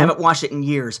because I haven't watched it in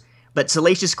years. But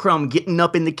Salacious Crumb getting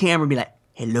up in the camera and be like,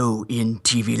 "Hello in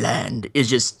TV Land" is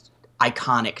just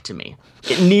iconic to me.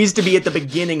 It needs to be at the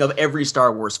beginning of every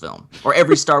Star Wars film or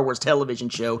every Star Wars television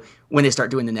show when they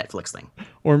start doing the Netflix thing.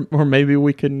 Or maybe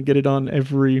we can get it on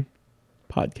every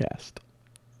podcast.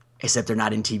 Except they're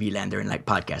not in TV land, they're in like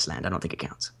podcast land. I don't think it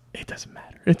counts. It doesn't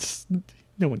matter.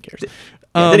 No one cares.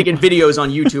 Then again, videos on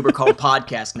YouTube are called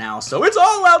podcasts now, so it's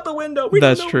all out the window. We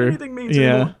don't know what anything means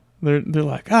anymore. They're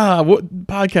like, what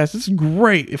podcast? This is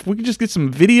great. If we could just get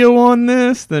some video on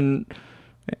this, then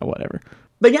whatever.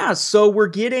 But yeah, so we're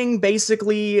getting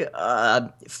basically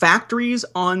factories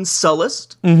on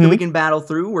Sullust that we can battle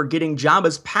through. We're getting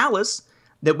Jabba's palace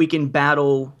that we can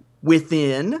battle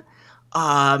within,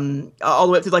 all the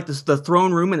way up to like the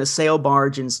throne room and the sail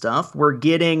barge and stuff. We're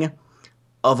getting,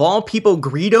 of all people,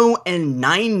 Greedo and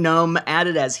Nine Numb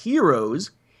added as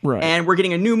heroes, right? And we're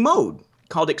getting a new mode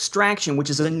called Extraction, which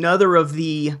is another of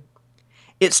the.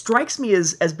 It strikes me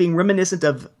as being reminiscent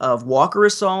of Walker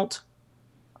Assault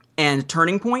and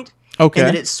Turning Point. Okay. And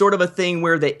that it's sort of a thing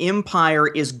where the Empire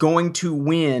is going to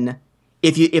win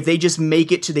if they just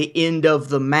make it to the end of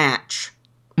the match,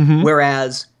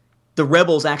 whereas the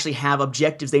Rebels actually have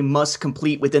objectives they must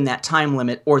complete within that time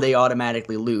limit or they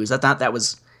automatically lose. I thought that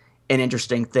was an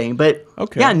interesting thing. But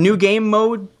yeah, new game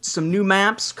mode, some new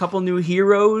maps, couple new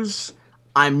heroes.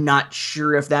 I'm not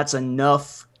sure if that's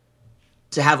enough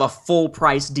to have a full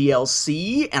price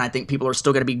DLC, and I think people are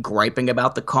still going to be griping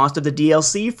about the cost of the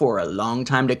DLC for a long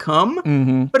time to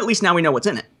come. But at least now we know what's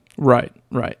in it. Right.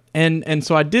 And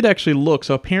so I did actually look.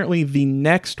 So apparently the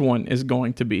next one is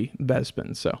going to be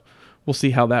Bespin. So we'll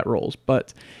see how that rolls.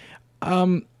 But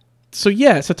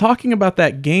so talking about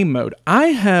that game mode, I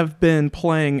have been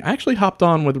playing. I actually hopped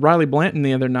on with Riley Blanton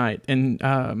the other night,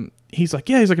 and he's like,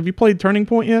 have you played Turning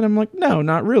Point yet? I'm like, no,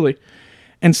 not really.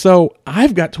 And so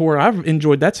I've got to where I've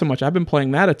enjoyed that so much. I've been playing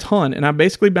that a ton, and I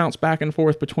basically bounce back and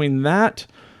forth between that,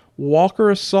 Walker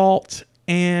Assault,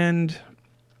 and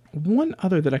one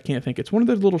other that I can't think. It's one of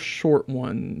the little short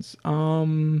ones.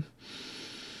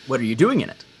 What are you doing in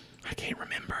it? I can't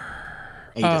remember.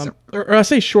 Or I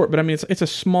say short, but I mean it's a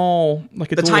small,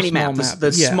 like it's the a tiny small map.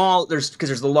 The small, because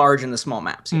there's the large and the small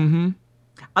maps. Yeah.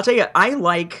 I'll tell you, I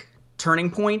like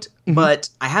Turning Point, but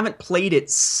I haven't played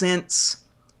it since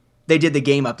they did the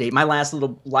game update. My last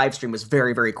little live stream was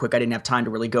very, very quick. I didn't have time to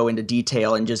really go into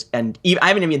detail I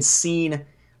haven't even seen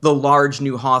the large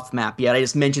new Hoth map yet. I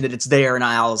just mentioned that it's there and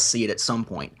I'll see it at some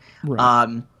point.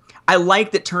 Right. I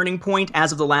like that Turning Point,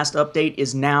 as of the last update,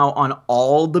 is now on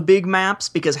all the big maps,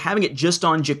 because having it just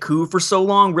on Jakku for so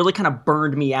long really kind of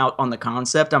burned me out on the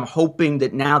concept. I'm hoping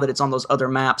that now that it's on those other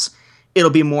maps, it'll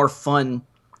be more fun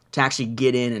to actually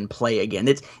get in and play again.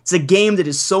 It's a game that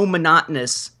is so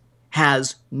monotonous,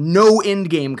 has no end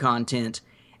game content,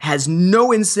 has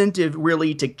no incentive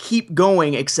really to keep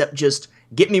going except just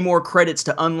get me more credits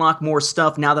to unlock more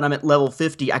stuff now that I'm at level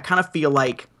 50. I kind of feel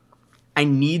like I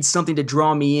need something to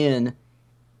draw me in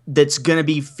that's going to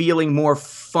be feeling more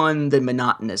fun than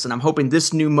monotonous. And I'm hoping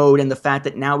this new mode and the fact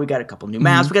that now we got a couple new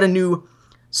maps, we got a new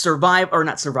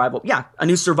a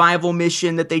new survival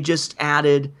mission that they just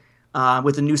added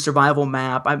with a new survival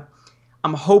map.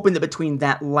 I'm hoping that between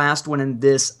that last one and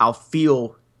this, I'll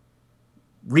feel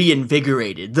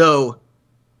reinvigorated. Though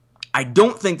I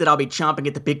don't think that I'll be chomping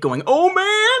at the bit going, oh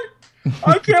man,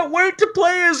 I can't wait to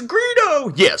play as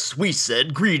Greedo. Yes, we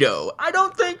said Greedo. I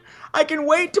don't think I can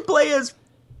wait to play as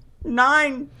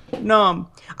Nine Numb.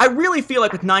 I really feel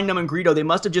like with Nine Numb and Greedo, they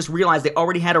must have just realized they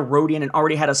already had a Rodian and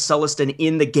already had a Sullustan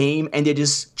in the game, and they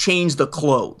just changed the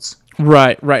clothes.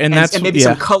 Right, and maybe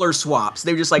some color swaps.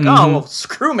 They were just like, oh, well,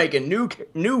 screw making new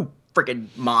freaking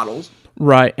models.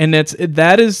 Right, and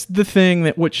that is the thing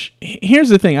here's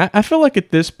the thing. I feel like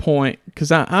at this point,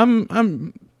 because I've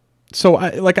been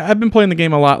playing the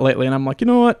game a lot lately, and I'm like, you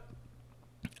know what?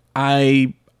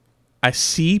 I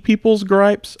see people's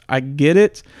gripes, I get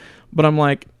it, but I'm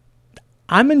like,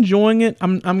 I'm enjoying it.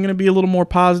 I'm gonna be a little more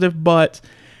positive, but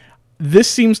this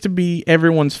seems to be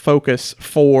everyone's focus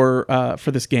for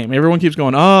this game. Everyone keeps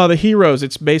going, the heroes.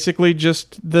 It's basically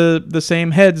just the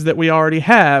same heads that we already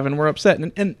have, and we're upset.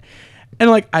 And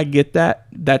like, I get that.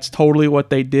 That's totally what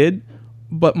they did.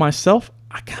 But myself,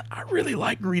 I really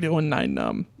like Greedo and Nine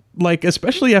Numb. Like,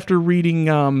 especially after reading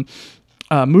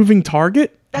Moving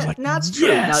Target. That's true.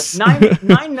 Yes. Now,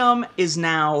 Nine Numb is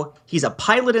now, he's a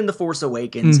pilot in The Force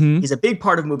Awakens. He's a big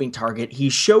part of Moving Target. He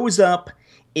shows up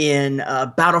in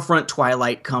Battlefront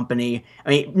Twilight Company. I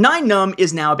mean, Nine Numb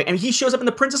is now he shows up in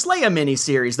the Princess Leia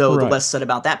miniseries, though the less said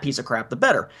about that piece of crap, the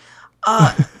better.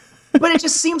 But it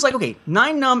just seems like, okay,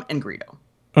 Nine Numb and Greedo.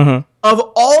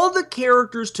 Of all the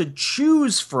characters to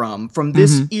choose from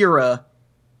this era,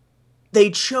 they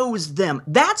chose them.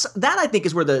 That I think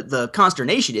is where the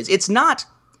consternation is. It's not,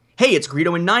 hey, it's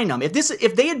Greedo and Nine Numb.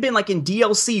 If they had been like in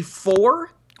DLC 4,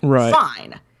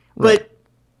 fine. But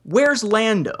where's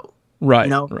Lando?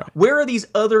 Right. Where are these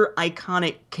other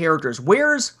iconic characters?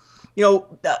 Where's,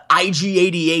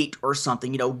 IG-88 or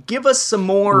something? Give us some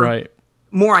more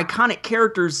more iconic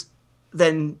characters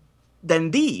than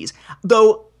these.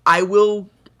 Though I will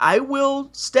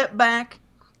step back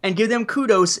and give them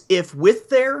kudos if with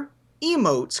their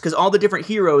emotes, because all the different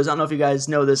heroes, I don't know if you guys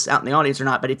know this out in the audience or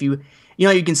not, but if you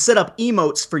can set up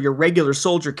emotes for your regular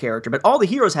soldier character, but all the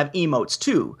heroes have emotes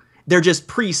too. They're just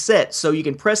preset, so you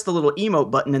can press the little emote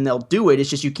button and they'll do it.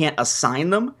 It's just you can't assign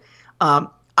them.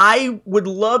 I would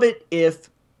love it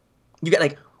if you got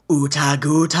like Uta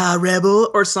Guta Rebel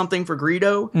or something for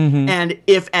Greedo, and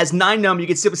if as Nine Numb you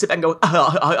could sit back and go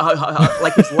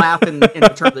like he's laughing in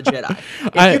Return of the Jedi.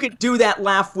 If you could do that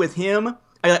laugh with him,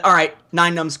 I'd be like, all right,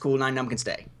 Nine Numb's cool. Nine Numb can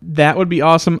stay. That would be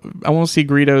awesome. I want to see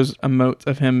Greedo's emote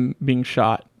of him being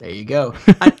shot. There you go.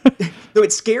 Though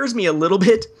it scares me a little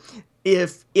bit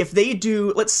if they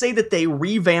do. Let's say that they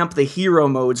revamp the hero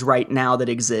modes right now that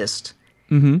exist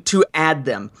to add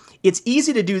them. It's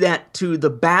easy to do that to the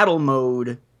battle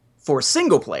mode for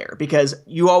single player because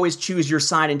you always choose your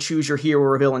side and choose your hero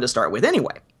or villain to start with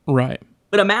anyway. Right.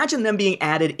 But imagine them being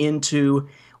added into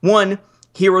one.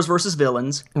 Heroes versus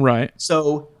villains. Right.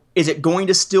 So is it going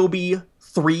to still be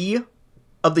 3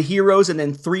 of the heroes and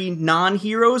then 3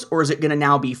 non-heroes? Or is it going to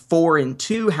now be 4 and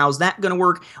 2? How's that going to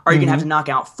work? Are you going to have to knock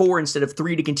out 4 instead of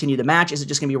 3 to continue the match? Is it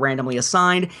just going to be randomly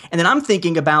assigned? And then I'm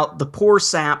thinking about the poor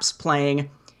saps playing,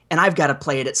 and I've got to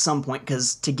play it at some point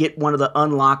because to get one of the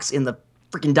unlocks in the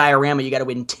freaking diorama, you got to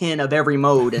win 10 of every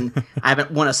mode, and I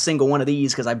haven't won a single one of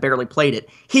these because I barely played it.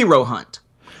 Hero Hunt.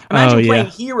 Imagine playing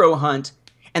Hero Hunt,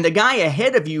 and the guy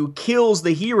ahead of you kills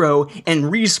the hero and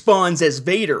respawns as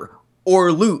Vader,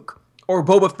 or Luke, or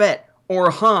Boba Fett, or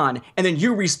Han, and then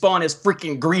you respawn as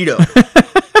freaking Greedo.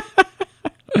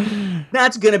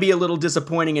 That's going to be a little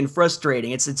disappointing and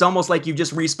frustrating. It's almost like you've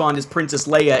just respawned as Princess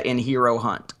Leia in Hero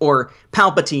Hunt, or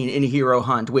Palpatine in Hero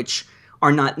Hunt, which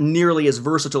are not nearly as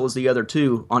versatile as the other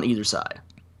two on either side.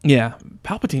 Yeah,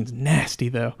 Palpatine's nasty,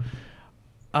 though.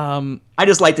 I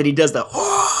just like that he does the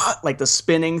like the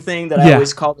spinning thing that I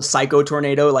always call the Psycho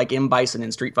Tornado, like M. Bison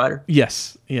in Street Fighter.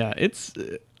 Yes, yeah, it's.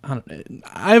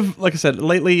 I've like I said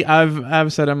lately.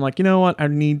 I've said I'm like, you know what? I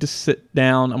need to sit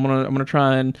down. I'm gonna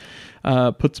try and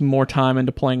put some more time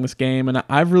into playing this game, and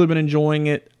I've really been enjoying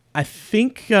it. I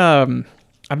think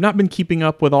I've not been keeping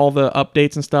up with all the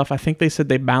updates and stuff. I think they said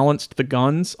they balanced the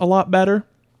guns a lot better.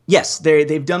 Yes,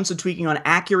 they've done some tweaking on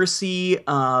accuracy,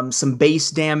 some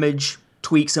base damage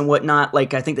tweaks and whatnot.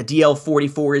 Like I think the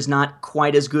DL44 is not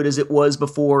quite as good as it was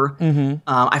before.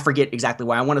 I forget exactly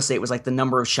why. I want to say it was like the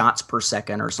number of shots per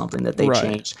second or something that they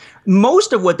changed.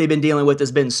 Most of what they've been dealing with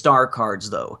has been star cards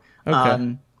though.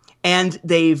 Okay. And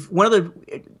they've one of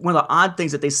the odd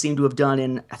things that they seem to have done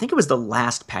in, I think it was the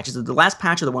last patches, the last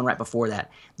patch or the one right before that,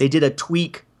 they did a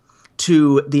tweak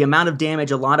to the amount of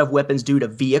damage a lot of weapons do to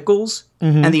vehicles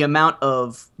and the amount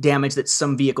of damage that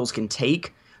some vehicles can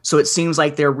take. So it seems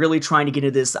like they're really trying to get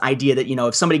into this idea that,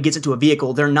 if somebody gets into a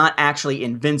vehicle, they're not actually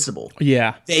invincible.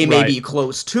 Yeah. They may be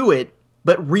close to it,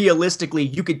 but realistically,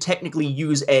 you could technically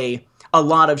use a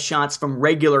lot of shots from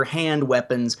regular hand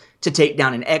weapons to take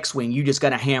down an X-Wing. You just got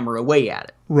to hammer away at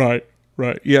it. Right.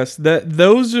 Yes.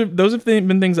 Those have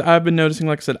been things that I've been noticing.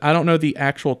 Like I said, I don't know the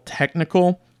actual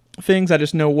technical things. I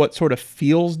just know what sort of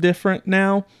feels different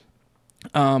now.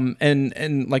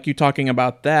 And like you talking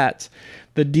about that,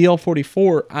 the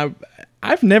DL44,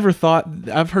 I've never thought,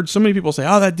 I've heard so many people say,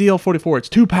 oh, that DL44, it's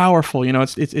too powerful.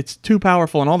 It's too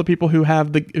powerful. And all the people who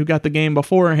got the game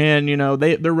beforehand,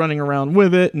 they're running around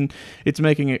with it and it's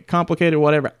making it complicated,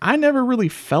 whatever. I never really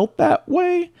felt that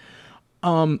way.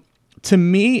 To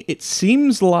me, it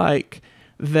seems like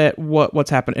that what's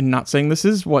happened, and not saying this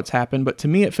is what's happened, but to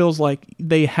me, it feels like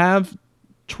they have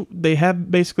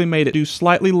basically made it do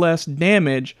slightly less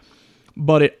damage,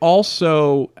 but it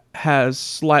also has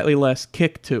slightly less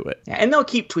kick to it. Yeah, and they'll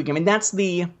keep tweaking. I mean,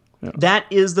 that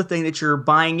is the thing that you're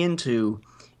buying into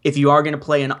if you are going to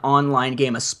play an online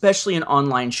game, especially an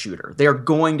online shooter. They're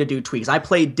going to do tweaks. I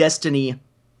played Destiny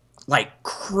like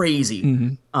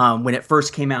crazy when it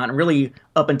first came out, and really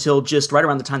up until just right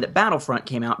around the time that Battlefront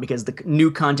came out, because the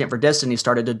new content for Destiny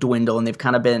started to dwindle, and they've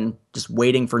kind of been just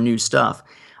waiting for new stuff.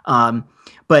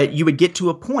 But you would get to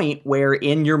a point where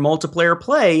in your multiplayer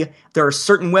play, there are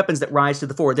certain weapons that rise to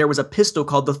the fore. There was a pistol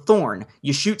called the Thorn.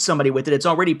 You shoot somebody with it. It's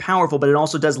already powerful, but it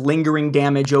also does lingering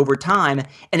damage over time.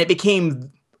 And it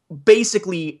became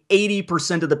basically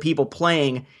 80% of the people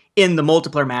playing in the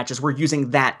multiplayer matches were using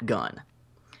that gun.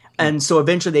 And so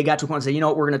eventually they got to a point and say,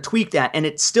 we're going to tweak that. And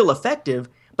it's still effective,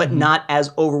 but not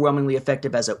as overwhelmingly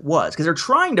effective as it was. Because they're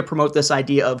trying to promote this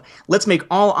idea of let's make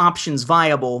all options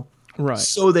viable, right,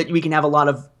 so that we can have a lot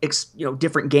of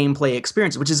different gameplay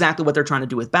experiences, which is exactly what they're trying to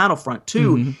do with Battlefront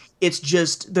too. It's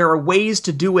just there are ways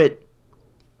to do it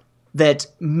that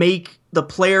make the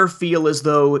player feel as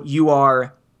though you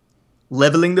are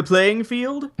leveling the playing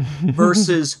field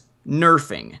versus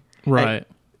nerfing. Right.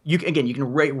 You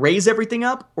can raise everything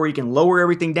up, or you can lower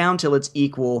everything down till it's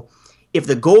equal. If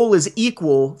the goal is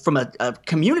equal from a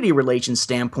community relations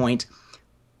standpoint,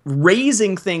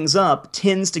 raising things up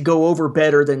tends to go over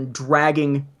better than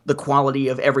dragging the quality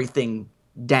of everything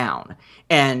down.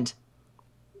 And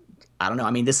I don't know.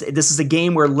 I mean, this is a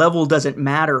game where level doesn't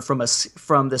matter from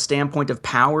the standpoint of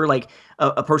power. Like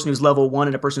a person who's level 1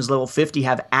 and a person who's level 50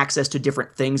 have access to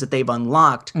different things that they've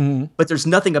unlocked, but there's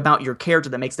nothing about your character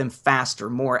that makes them faster,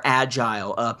 more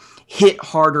agile, hit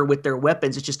harder with their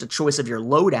weapons. It's just a choice of your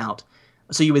loadout.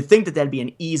 So you would think that that'd be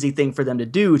an easy thing for them to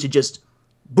do, to just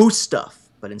boost stuff,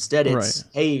 but instead it's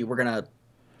hey, we're gonna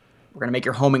make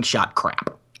your homing shot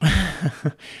crap.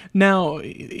 Now,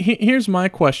 here's my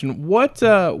question: what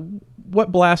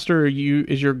blaster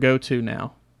is your go-to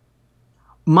now?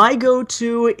 My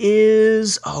go-to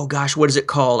is, oh gosh, what is it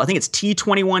called? I think it's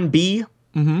T21B.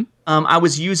 Mm-hmm. I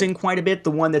was using quite a bit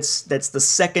the one that's the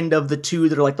second of the two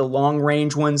that are like the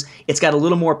long-range ones. It's got a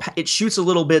little more, it shoots a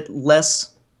little bit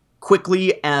less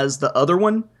quickly as the other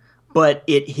one, but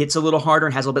it hits a little harder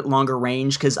and has a little bit longer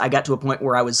range, because I got to a point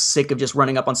where I was sick of just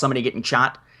running up on somebody getting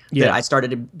shot. Yeah. That I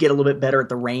started to get a little bit better at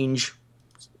the range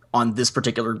on this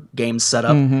particular game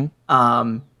setup.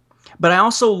 Mm-hmm. But I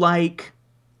also like,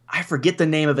 I forget the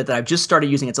name of it that I've just started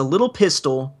using. It's a little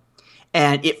pistol,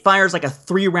 and it fires like a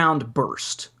 3-round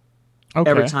burst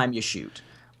every time you shoot.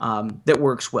 That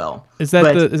works well. Is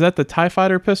that the TIE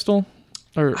Fighter pistol?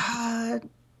 Or I'm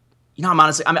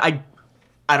honestly, I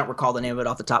don't recall the name of it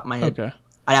off the top of my head. Okay.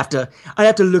 I'd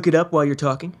have to look it up while you're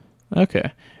talking.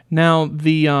 Okay. Now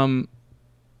the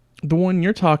one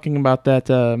you're talking about, that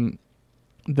the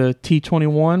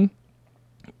T21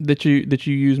 that you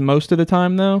use most of the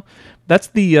time, though, that's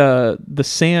the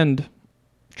Sand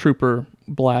Trooper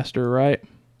blaster, right?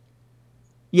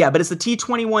 Yeah, but it's the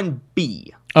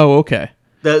T21B. Oh, okay.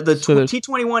 The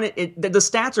T21, the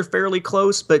stats are fairly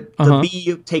close, but the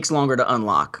B takes longer to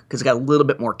unlock because it got a little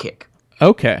bit more kick.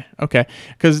 Okay.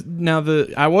 Because now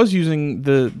I was using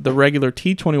the regular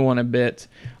T21 a bit,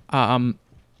 and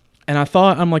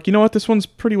I'm like, you know what, this one's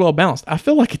pretty well balanced. I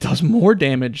feel like it does more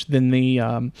damage than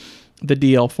the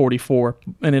DL44,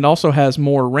 and it also has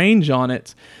more range on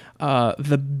it.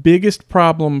 The biggest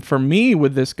problem for me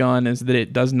with this gun is that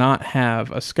it does not have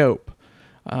a scope.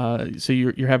 So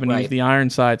you're having to use the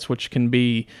iron sights, which can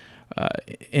be,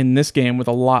 in this game with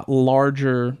a lot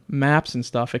larger maps and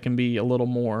stuff, it can be a little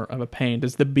more of a pain.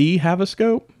 Does the B have a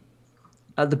scope?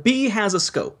 The B has a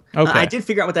scope. Okay. I did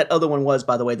figure out what that other one was,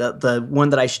 by the way, the one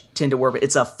that I tend to work with.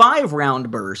 It's a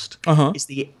 5-round burst. It's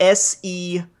the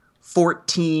SE-14C.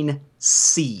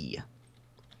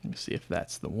 Let me see if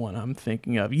that's the one I'm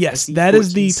thinking of. Yes, that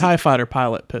is the TIE Fighter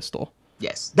pilot pistol.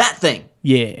 Yes, that thing.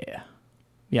 Yeah.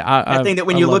 I think that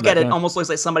when you look at it, it almost looks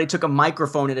like somebody took a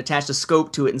microphone and attached a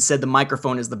scope to it and said the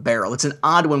microphone is the barrel. It's an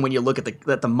odd one when you look at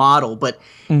the model, but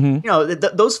you know,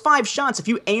 those 5 shots, if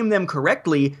you aim them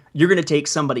correctly, you're going to take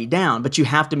somebody down, but you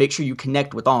have to make sure you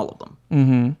connect with all of them.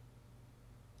 Mm-hmm.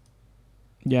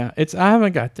 Yeah, I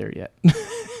haven't got there yet.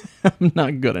 I'm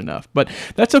not good enough, but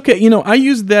that's okay. You know, I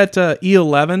used that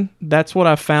E11. That's what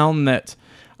I found that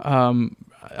I'm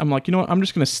like, you know what, I'm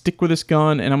just going to stick with this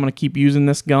gun, and I'm going to keep using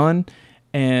this gun.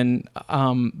 And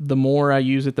the more I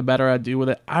use it, the better I do with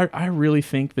it. I really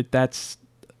think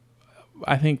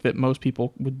I think that most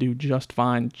people would do just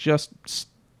fine. Just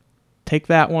take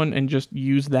that one and just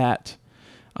use that,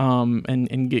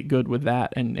 and get good with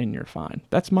that, and you're fine.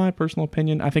 That's my personal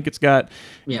opinion. I think it's got,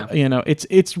 you know,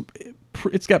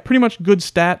 it's got pretty much good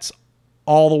stats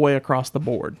all the way across the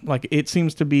board. Like, it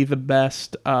seems to be the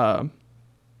best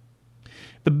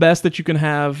that you can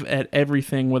have at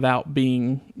everything without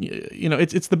being, you know,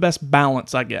 it's the best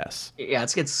balance, I guess. Yeah,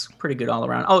 it's pretty good all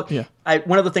around. Oh, yeah.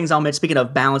 One of the things I'll mention, speaking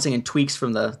of balancing and tweaks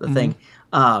from the thing,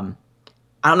 I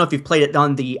don't know if you've played it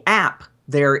on the app.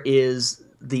 There is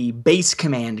the Base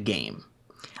Command game.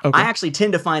 Okay. I actually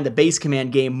tend to find the Base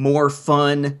Command game more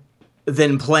fun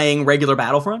than playing regular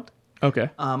Battlefront. Okay.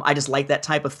 I just like that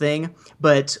type of thing,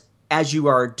 but as you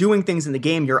are doing things in the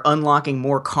game, you're unlocking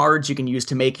more cards you can use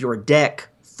to make your deck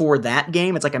for that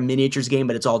game. It's like a miniatures game,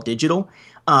 but it's all digital.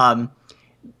 I've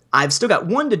still got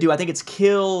one to do. I think it's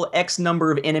kill X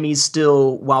number of enemies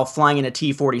still while flying in a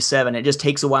T-47. It just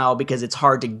takes a while because it's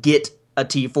hard to get a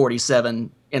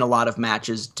T-47 in a lot of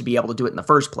matches to be able to do it in the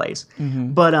first place.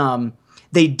 Mm-hmm. But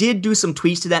they did do some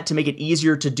tweaks to that to make it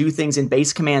easier to do things in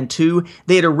Base Command 2.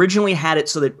 They had originally had it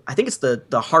so that, I think it's the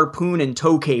harpoon and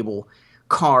tow cable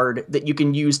card that you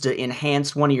can use to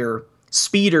enhance one of your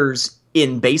speeders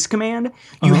in base command,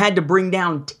 you had to bring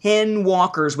down 10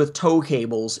 walkers with tow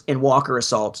cables in Walker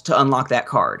Assault to unlock that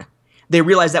card. They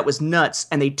realized that was nuts,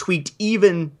 and they tweaked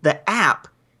even the app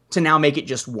to now make it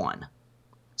just 1.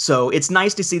 So it's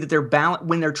nice to see that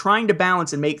when they're trying to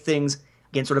balance and make things,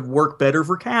 again, sort of work better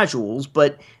for casuals,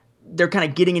 but they're kind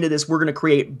of getting into this, we're going to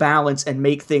create balance and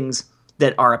make things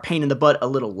that are a pain in the butt a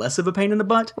little less of a pain in the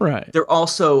butt. Right. They're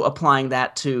also applying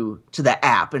that to the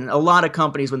app. And a lot of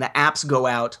companies, when the apps go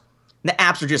out, the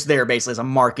apps are just there basically as a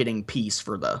marketing piece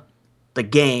for the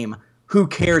game. Who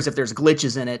cares if there's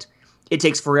glitches in it? It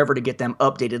takes forever to get them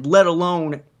updated, let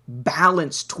alone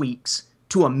balance tweaks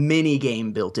to a mini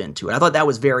game built into it. I thought that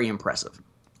was very impressive.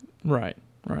 Right.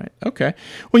 Okay.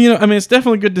 Well, it's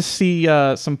definitely good to see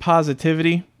some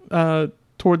positivity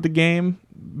toward the game,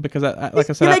 because like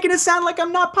I said, you're making it sound like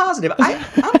I'm not positive.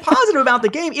 I'm positive about the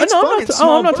game. It's fun. It's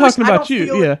small. I'm not talking about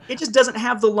you. Yeah. It just doesn't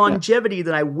have the longevity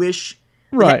that I wish.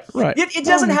 Right. It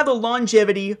doesn't have the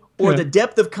longevity or the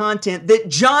depth of content that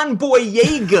John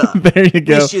Boyega there you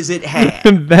go. wishes it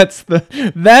had. That's the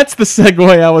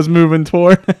segue I was moving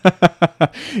toward.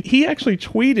 He actually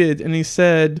tweeted and he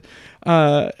said,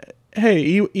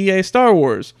 hey, EA Star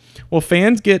Wars, will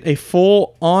fans get a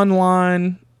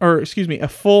full-on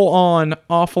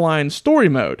offline story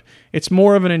mode? It's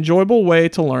more of an enjoyable way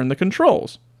to learn the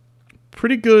controls.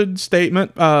 Pretty good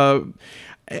statement.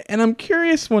 And I'm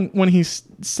curious when he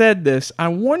said this, I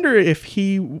wonder if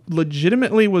he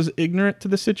legitimately was ignorant to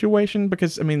the situation,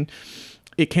 because,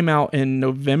 it came out in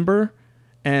November,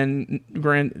 and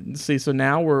so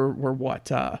now we're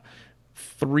what, well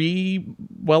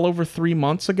over 3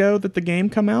 months ago that the game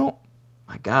come out?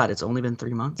 My God, it's only been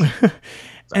 3 months.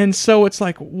 And so it's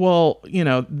like, well,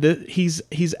 he's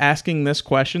asking this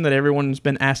question that everyone's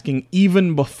been asking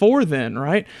even before then,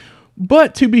 right?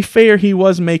 But to be fair, he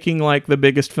was making like the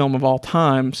biggest film of all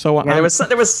time. So there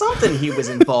was something he was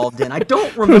involved in. I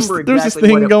don't remember exactly there's this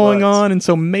thing going on, and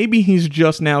so maybe he's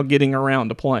just now getting around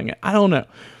to playing it. I don't know.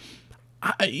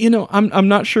 I'm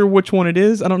not sure which one it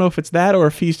is. I don't know if it's that or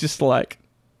if he's just like,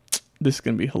 this is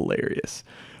gonna be hilarious.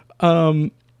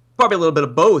 Probably a little bit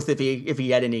of both if he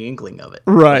had any inkling of it.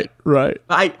 Right.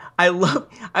 I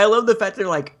love the fact they're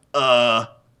like, have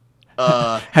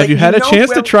you had a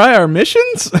chance to try our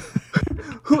missions?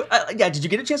 Did you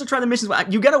get a chance to try the missions?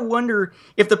 You got to wonder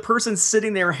if the person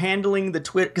sitting there handling the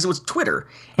Twitter, because it was Twitter,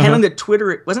 handling the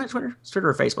Twitter, wasn't it Twitter? It's Twitter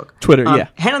or Facebook? Twitter, yeah.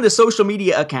 Handling the social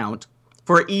media account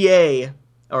for EA,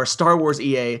 or Star Wars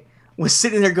EA, was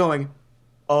sitting there going,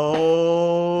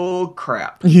 oh,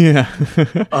 crap. Yeah.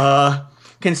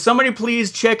 Can somebody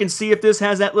please check and see if this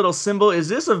has that little symbol? Is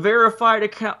this a verified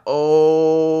account?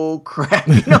 Oh, crap.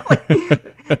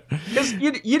 Because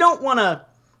you don't want to...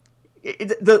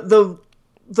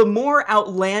 The more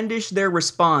outlandish their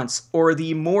response, or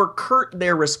the more curt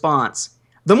their response,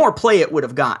 the more play it would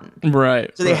have gotten.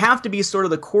 Right. So they have to be sort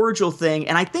of the cordial thing,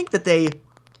 and I think they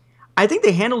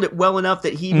handled it well enough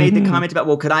that he made the comment about,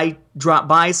 well, could I drop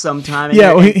by sometime?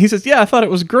 And he says, yeah, I thought it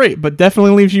was great, but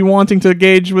definitely leaves you wanting to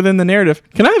engage within the narrative.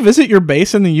 Can I visit your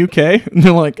base in the UK? And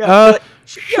they're like,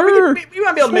 sure. You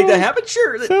might be able to make that happen,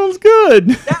 sure. Sounds good.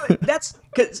 That's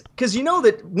because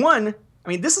that one...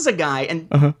 this is a guy,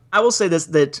 and I will say this,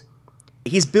 that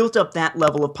he's built up that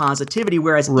level of positivity,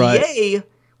 whereas EA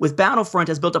with Battlefront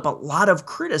has built up a lot of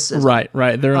criticism. Right.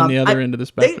 They're on the other end of the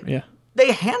spectrum.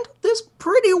 They handled this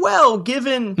pretty well,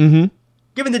 given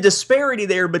the disparity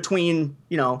there between,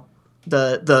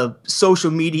 the social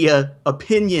media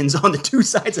opinions on the two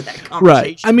sides of that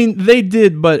conversation. Right. They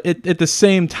did, but at the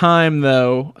same time,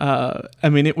 though,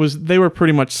 they were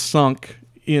pretty much sunk.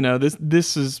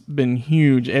 This has been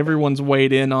huge. Everyone's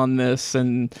weighed in on this,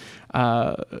 and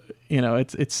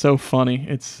it's so funny.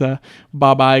 It's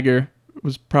Bob Iger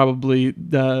was probably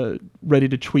ready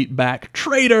to tweet back,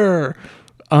 "Traitor."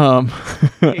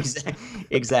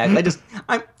 Exactly.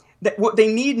 What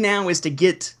they need now is to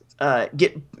get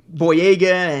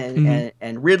Boyega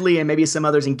and Ridley and maybe some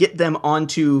others, and get them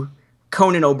onto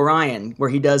Conan O'Brien, where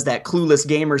he does that Clueless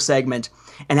Gamer segment,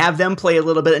 and have them play a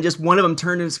little bit, and just one of them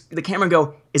turn the camera and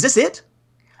go, "Is this it?"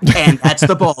 And that's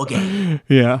the ball game.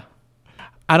 Yeah.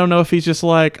 I don't know if he's just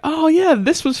like, "Oh yeah,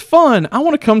 this was fun. I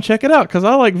want to come check it out because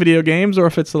I like video games," or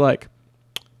if it's like,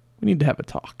 we need to have a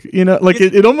talk.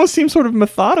 It almost seems sort of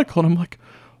methodical, and I'm like,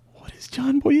 what is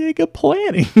John Boyega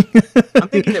planning? I'm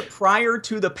thinking that prior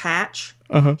to the patch,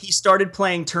 he started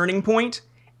playing Turning Point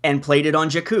and played it on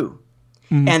Jakku.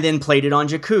 And then played it on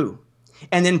Jakku.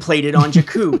 And then played it on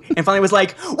Jakku. And finally was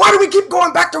like, why do we keep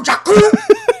going back to Jakku?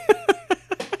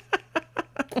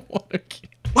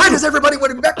 Why does everybody want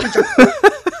to go back to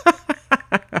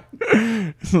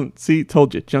Jakku? See,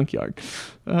 told you, junkyard.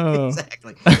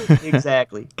 Exactly.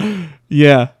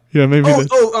 Yeah, maybe.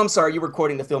 I'm sorry. You were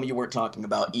quoting the film. You weren't talking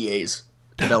about EA's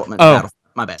development.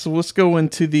 My bad. So let's go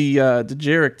into the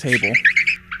Jarek table.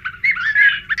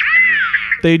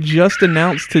 They just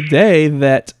announced today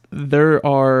that there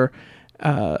are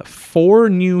 4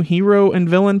 new hero and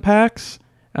villain packs,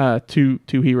 2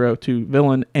 hero, 2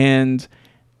 villain, and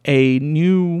a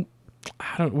new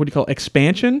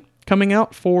expansion coming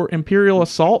out for Imperial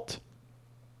Assault.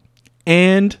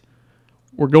 And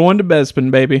we're going to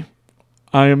Bespin, baby.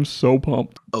 I am so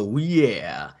pumped. Oh,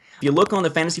 yeah. If you look on the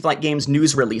Fantasy Flight Games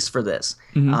news release for this,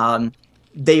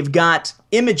 they've got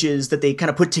images that they kind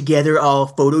of put together, all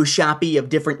Photoshoppy, of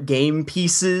different game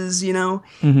pieces,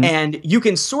 and you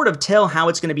can sort of tell how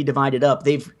it's going to be divided up.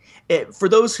 For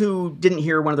those who didn't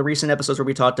hear one of the recent episodes where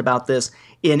we talked about this,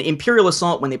 in Imperial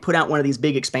Assault, when they put out one of these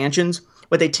big expansions,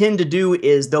 what they tend to do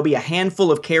is there'll be a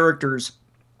handful of characters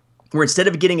where instead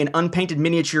of getting an unpainted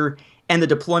miniature and the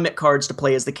deployment cards to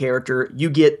play as the character, you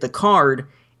get the card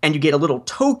and you get a little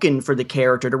token for the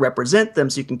character to represent them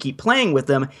so you can keep playing with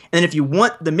them. And then if you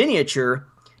want the miniature,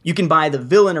 you can buy the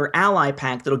villain or ally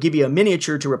pack that'll give you a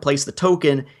miniature to replace the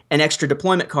token, an extra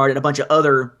deployment card, and a bunch of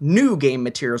other new game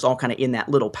materials all kind of in that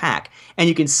little pack. And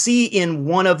you can see in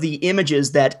one of the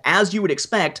images that, as you would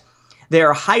expect,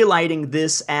 they're highlighting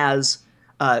this as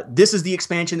this is the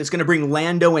expansion that's going to bring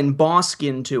Lando and Bossk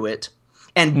into it.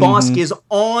 And Bossk is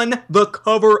on the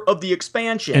cover of the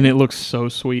expansion. And it looks so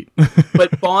sweet. But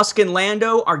Bossk and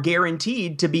Lando are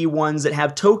guaranteed to be ones that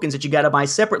have tokens that you got to buy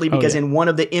separately because in one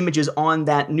of the images on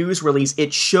that news release,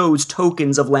 it shows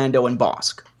tokens of Lando and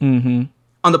Bossk.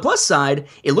 On the plus side,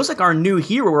 it looks like our new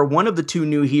hero, or one of the 2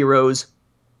 new heroes,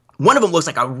 one of them looks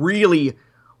like a really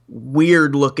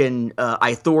weird-looking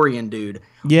Ithorian dude.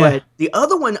 Yeah. But the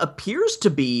other one appears to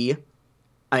be...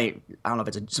 I don't know if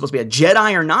it's supposed to be a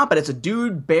Jedi or not, but it's a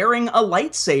dude bearing a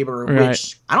lightsaber,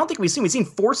 which I don't think we've seen. We've seen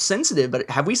Force sensitive, but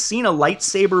have we seen a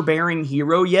lightsaber bearing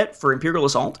hero yet for Imperial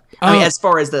Assault? I mean, as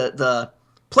far as the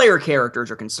player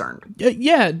characters are concerned.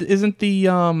 Yeah, isn't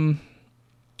one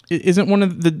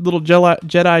of the little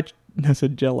Jedi? I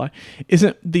said Jedi.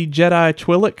 Isn't the Jedi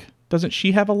Twi'lek? Doesn't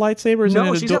she have a lightsaber?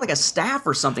 No, she's got like a staff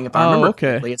or something. If I remember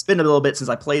correctly, it's been a little bit since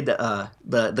I played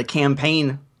the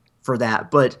campaign for that,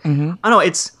 but I don't know,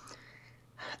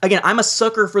 again, I'm a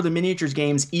sucker for the miniatures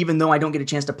games, even though I don't get a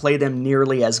chance to play them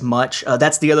nearly as much.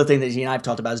 That's the other thing that you and I have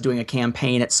talked about, is doing a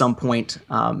campaign at some point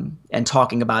and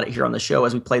talking about it here on the show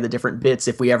as we play the different bits,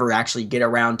 if we ever actually get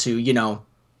around to,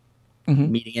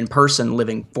 meeting in person,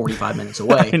 living 45 minutes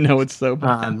away. I know, it's so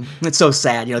bad. It's so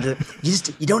sad. You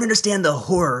don't understand the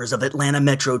horrors of Atlanta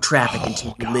metro traffic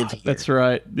until you live here. That's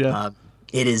right. Yeah.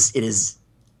 It is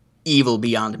evil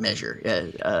beyond measure,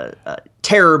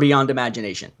 terror beyond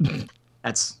imagination.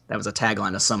 That was a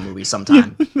tagline of some movie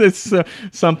sometime. It's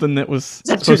something that was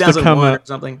supposed 2001 to come out. Or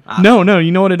something. No,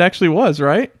 you know what it actually was,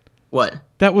 right? What?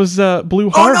 That was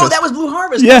Blue Harvest. Oh no, that was Blue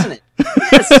Harvest, wasn't it?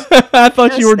 Yes. I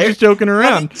thought you were just joking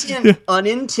around.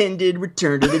 Unintended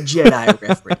Return to the Jedi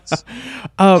reference.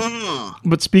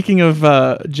 But speaking of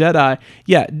Jedi,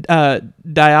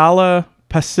 Diala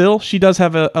Pasil, she does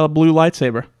have a blue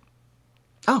lightsaber.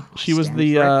 Oh, she was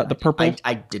the purple.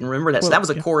 I didn't remember that. So that was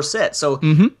a core set. So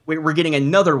we're getting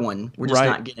another one. We're just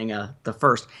not getting the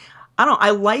first.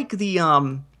 I like the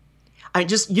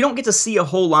you don't get to see a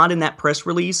whole lot in that press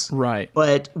release. Right.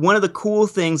 But one of the cool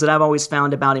things that I've always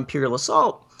found about Imperial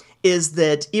Assault is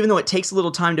that even though it takes a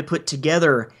little time to put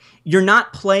together, you're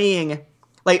not playing,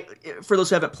 like, for those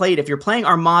who haven't played, if you're playing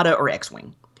Armada or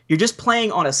X-Wing, you're just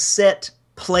playing on a set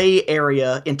play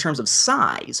area in terms of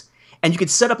size. And you could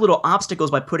set up little obstacles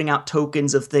by putting out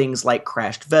tokens of things like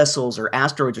crashed vessels or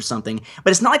asteroids or something.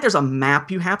 But it's not like there's a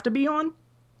map you have to be on.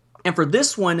 And for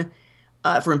this one,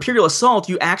 for Imperial Assault,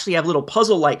 you actually have little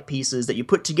puzzle-like pieces that you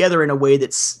put together in a way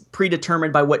that's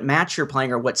predetermined by what match you're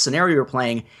playing or what scenario you're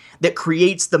playing that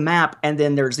creates the map. And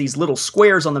then there's these little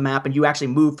squares on the map, and you actually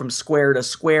move from square to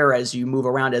square as you move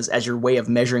around as your way of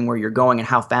measuring where you're going and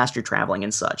how fast you're traveling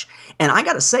and such. And I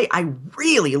gotta say, I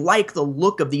really like the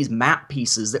look of these map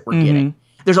pieces that we're getting.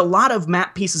 There's a lot of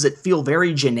map pieces that feel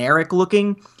very generic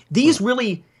looking. These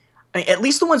really... at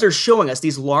least the ones they're showing us,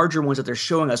 these larger ones that they're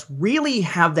showing us, really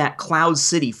have that Cloud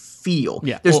City feel.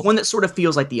 Yeah. There's one that sort of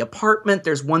feels like the apartment.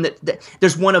 There's one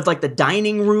there's one of like the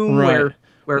dining room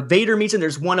where Vader meets, and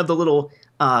there's one of the little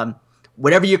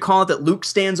whatever you call it that Luke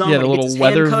stands on. Yeah, the little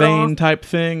weather vane type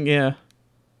thing. Yeah,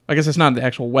 I guess it's not the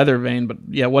actual weather vane, but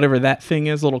yeah, whatever that thing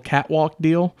is, little catwalk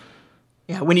deal.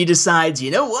 Yeah, when he decides, you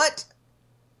know what,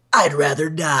 I'd rather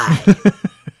die.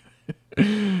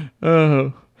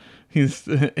 Oh.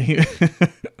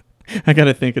 I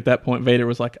gotta think at that point Vader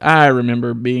was like, I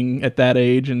remember being at that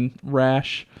age and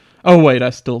rash. Oh wait, I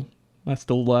still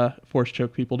force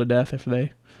choke people to death if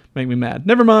they make me mad.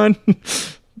 Never mind.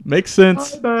 Makes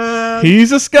sense.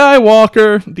 He's a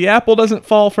Skywalker. The apple doesn't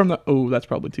fall from the... Oh, that's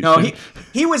probably too soon. No,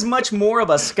 he was much more of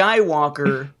a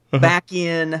Skywalker back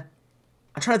in...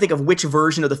 I'm trying to think of which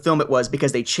version of the film it was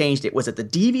because they changed it. Was it the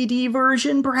DVD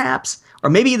version, perhaps? Or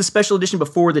maybe the special edition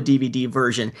before the DVD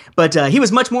version. But he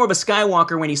was much more of a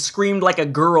Skywalker when he screamed like a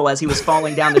girl as he was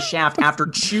falling down the shaft after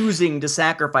choosing to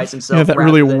sacrifice himself. Yeah, that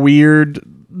really weird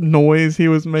noise he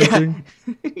was making.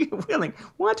 Yeah. Willing.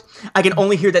 What? I can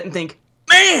only hear that and think,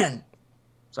 man!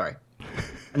 Sorry.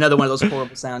 Another one of those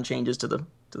horrible sound changes to the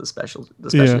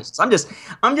specialists. I'm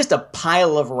just a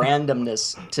pile of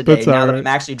randomness today. That's now all that right. I'm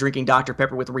actually drinking Dr.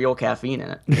 Pepper with real caffeine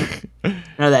in it.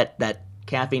 None of that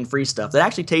caffeine-free stuff that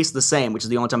actually tastes the same, which is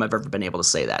the only time I've ever been able to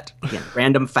say that. Again,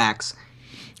 random facts,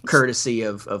 courtesy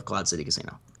of Cloud City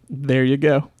Casino. There you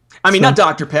go. I mean, not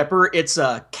Dr. Pepper. It's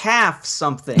a calf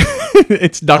something.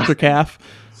 It's Dr. Calf.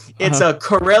 It's a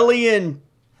Corellian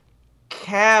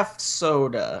calf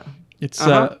soda. It's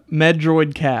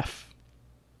Medroid Calf.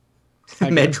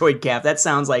 Medroid calf. That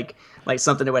sounds like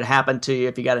something that would happen to you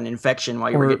if you got an infection while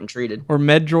you were getting treated. Or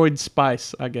Medroid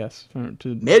Spice, I guess.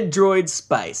 Medroid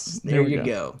Spice. There you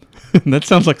go. That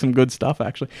sounds like some good stuff,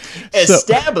 actually.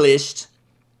 Established,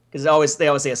 because they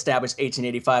always say established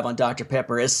 1885 on Dr.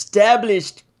 Pepper.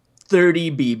 Established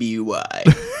 30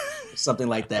 BBY. Something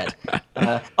like that.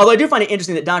 Although I do find it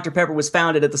interesting that Dr. Pepper was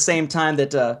founded at the same time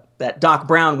that Doc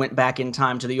Brown went back in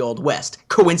time to the Old West.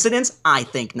 Coincidence? I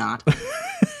think not.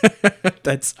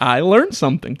 I learned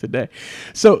something today.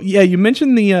 So yeah, you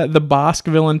mentioned the Bossk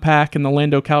villain pack and the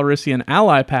Lando Calrissian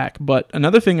ally pack, but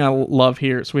another thing I love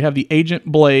here, so we have the Agent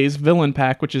Blaze villain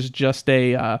pack, which is just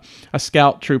a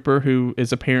scout trooper who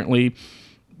is apparently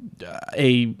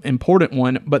a important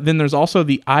one, but then there's also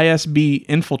the ISB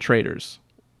infiltrators,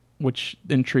 which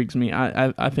intrigues me.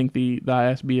 I think the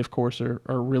ISB, of course, are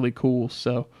really cool,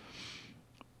 so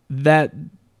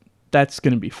that's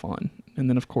going to be fun. And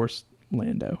then, of course,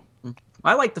 Lando.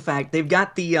 I like the fact they've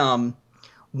got the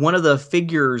one of the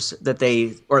figures that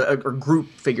they or group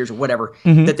figures or whatever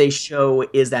that they show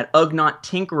is that Ugnaught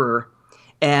Tinkerer,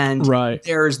 and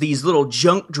there's these little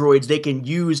junk droids they can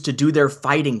use to do their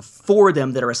fighting for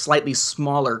them that are a slightly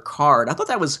smaller card. I thought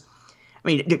that was, I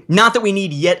mean, not that we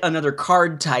need yet another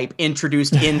card type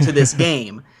introduced into this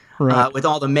game with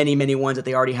all the many ones that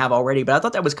they already have already, but I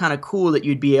thought that was kind of cool that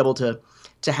you'd be able to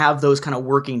have those kind of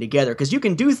working together, because you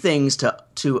can do things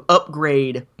to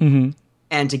upgrade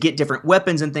and to get different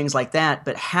weapons and things like that,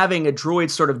 but having a droid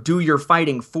sort of do your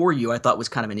fighting for you, I thought was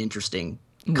kind of an interesting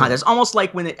concept. Almost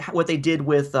like what they did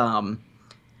with the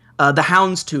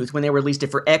Houndstooth when they released it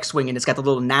for X-Wing, and it's got the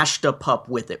little Nashta pup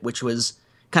with it, which was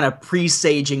kind of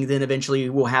presaging then eventually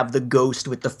we'll have the Ghost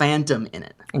with the Phantom in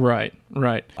it. Right.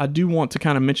 I do want to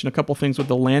kind of mention a couple things with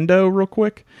the Lando real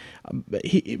quick.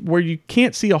 Where you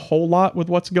can't see a whole lot with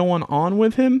what's going on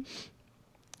with him,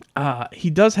 he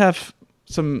does have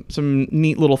some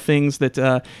neat little things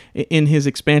that in his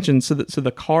expansion. So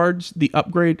the cards, the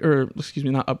upgrade, or excuse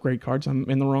me, not upgrade cards. I'm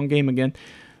in the wrong game again.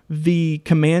 The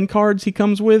command cards he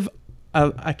comes with.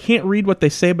 I can't read what they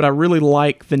say, but I really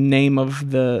like the name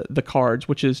of the cards,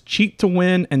 which is Cheat to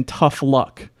Win and Tough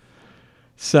Luck.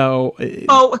 So,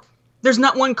 there's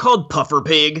not one called Puffer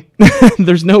Pig.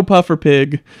 There's no Puffer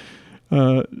Pig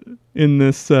in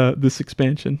this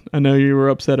expansion. I know you were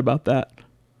upset about that.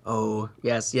 Oh,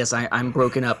 yes, I'm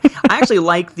broken up. I actually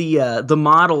like the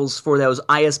models for those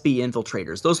ISB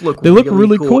infiltrators. Those look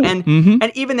really cool. And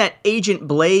and even that Agent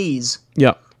Blaze.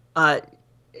 Yeah.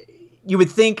 You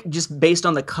would think just based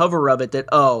on the cover of it that,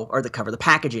 the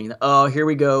packaging, here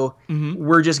we go.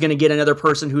 We're just going to get another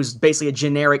person who's basically a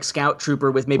generic scout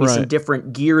trooper with maybe some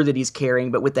different gear that he's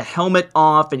carrying, but with the helmet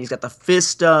off and he's got the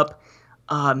fist up.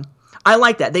 I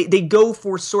like that. They go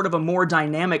for sort of a more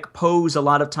dynamic pose a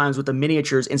lot of times with the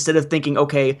miniatures, instead of thinking,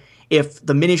 okay, if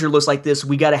the miniature looks like this,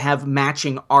 we got to have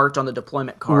matching art on the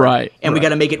deployment card. And we got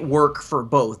to make it work for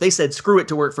both. They said, screw it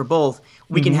to work for both.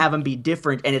 We can have them be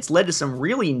different. And it's led to some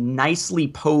really nicely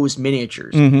posed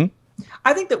miniatures.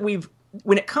 I think that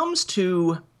when it comes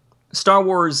to Star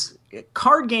Wars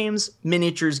card games,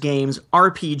 miniatures games,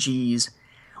 RPGs,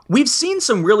 we've seen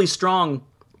some really strong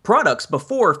products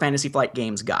before Fantasy Flight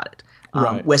Games got it.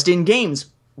 West End Games,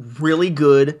 really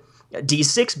good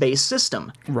D6 based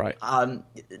system.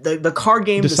 The card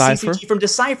game, Decipher. the CCG from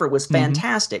Decipher was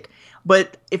fantastic.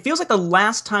 But it feels like the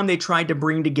last time they tried to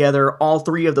bring together all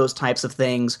three of those types of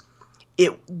things,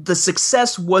 the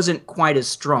success wasn't quite as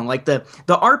strong. Like the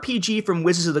RPG from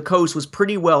Wizards of the Coast was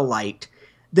pretty well liked.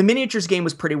 the miniatures game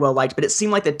was pretty well liked, but it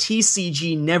seemed like the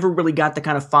TCG never really got the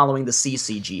kind of following the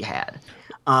CCG had.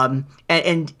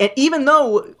 And even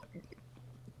though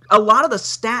a lot of the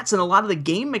stats and a lot of the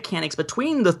game mechanics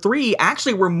between the three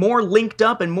actually were more linked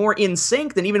up and more in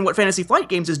sync than even what Fantasy Flight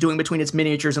Games is doing between its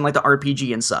miniatures and like the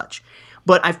RPG and such.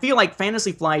 But I feel like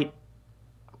Fantasy Flight,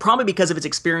 probably because of its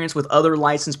experience with other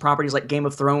licensed properties like Game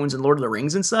of Thrones and Lord of the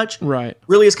Rings and such, right,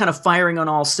 really is kind of firing on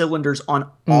all cylinders on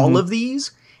all of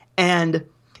these. And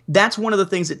that's one of the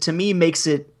things that to me makes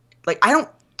it, like, I don't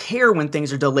care when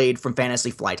things are delayed from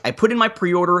Fantasy Flight. I put in my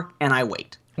pre-order and I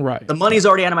wait. Right. The money's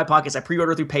already out of my pockets. I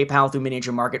pre-order through PayPal, through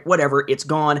Miniature Market, whatever. It's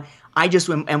gone. I just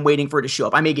am waiting for it to show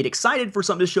up. I may get excited for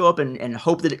something to show up and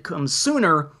hope that it comes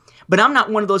sooner, but I'm not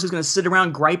one of those who's going to sit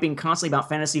around griping constantly about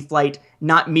Fantasy Flight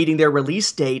not meeting their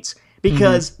release dates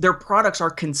because their products are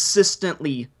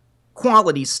consistently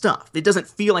quality stuff. It doesn't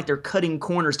feel like they're cutting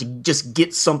corners to just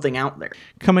get something out there.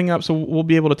 Coming up, so we'll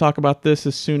be able to talk about this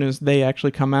as soon as they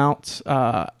actually come out.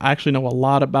 I actually know a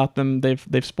lot about them.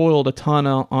 They've spoiled a ton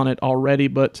on it already,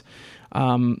 but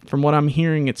from what I'm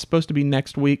hearing, it's supposed to be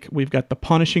next week. We've got the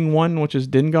Punishing One, which is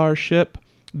Dengar's ship,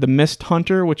 the Mist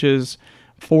Hunter, which is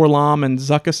Forlom and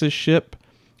Zuckuss' ship,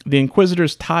 the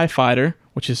Inquisitor's TIE Fighter,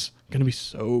 which is going to be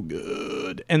so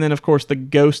good, and then, of course, the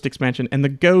Ghost expansion. And the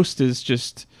Ghost is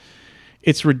just...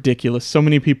 it's ridiculous. So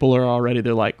many people are already,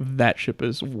 they're like, that ship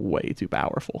is way too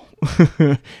powerful.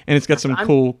 And it's got some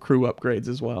cool crew upgrades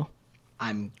as well.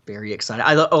 I'm very excited.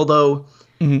 Although,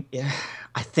 yeah,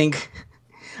 I think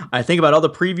about all the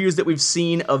previews that we've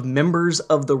seen of members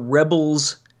of the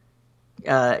Rebels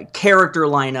character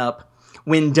lineup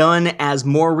when done as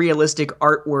more realistic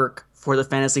artwork for the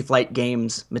Fantasy Flight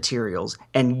Games materials.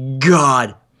 And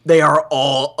God, they are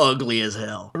all ugly as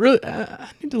hell. Really?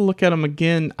 I need to look at them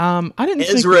again. I didn't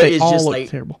Ezra think they is all just looked like,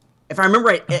 terrible. If I remember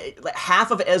right, half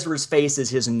of Ezra's face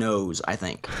is his nose, I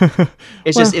think.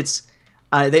 It's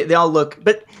they all look...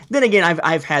 But then again,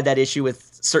 I've had that issue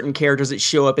with certain characters that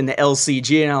show up in the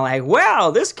LCG, and I'm like, wow,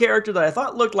 this character that I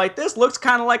thought looked like this looks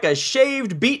kind of like a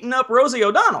shaved, beaten up Rosie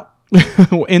O'Donnell.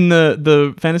 In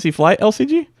the Fantasy Flight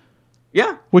LCG?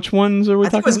 Yeah. Which ones are we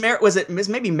talking about? Was it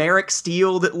maybe Merrick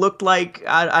Steele that looked like,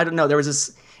 I don't know, there was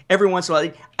this, every once in a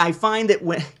while, I find that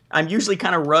when, I'm usually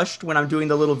kind of rushed when I'm doing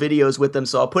the little videos with them,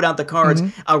 so I'll put out the cards,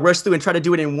 I'll rush through and try to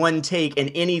do it in one take,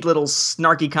 and any little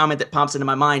snarky comment that pops into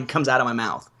my mind comes out of my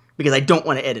mouth, because I don't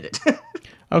want to edit it.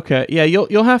 Okay, yeah,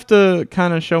 you'll have to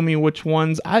kind of show me which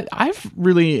ones. I've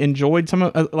really enjoyed some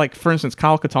of, like, for instance,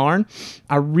 Kyle Katarn.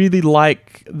 I really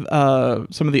like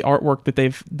some of the artwork that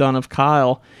they've done of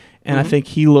Kyle, and I think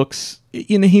he looks a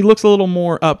little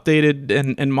more updated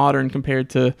and modern compared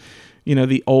to,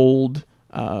 the old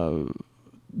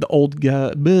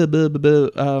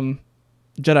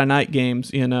Jedi Knight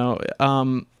games.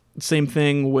 Same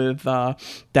thing with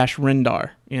Dash Rendar.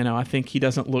 I think he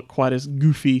doesn't look quite as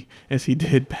goofy as he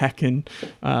did back in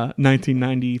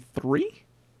 1993.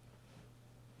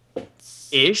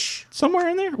 Ish. Somewhere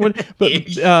in there. But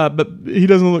he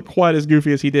doesn't look quite as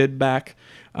goofy as he did back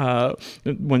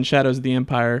when Shadows of the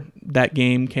Empire, that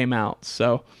game, came out.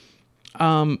 So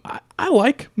I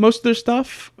like most of their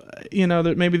stuff.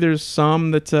 Maybe there's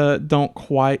some that don't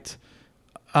quite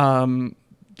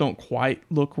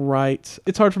look right.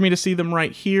 It's hard for me to see them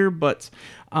right here, but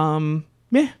I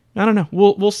don't know.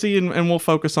 We'll see, and we'll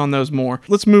focus on those more.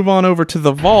 Let's move on over to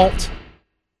the Vault.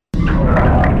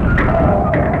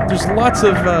 There's lots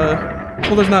of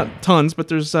there's not tons, but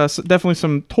there's definitely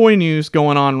some toy news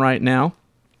going on right now.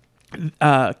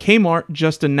 Kmart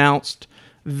just announced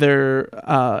their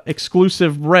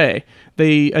exclusive Rey.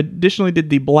 They additionally did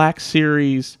the Black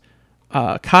Series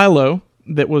Kylo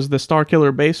that was the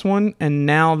Starkiller base one, and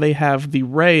now they have the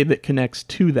Rey that connects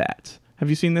to that. Have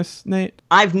you seen this, Nate?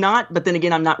 I've not, but then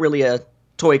again, I'm not really a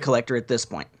toy collector at this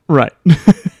point. Right.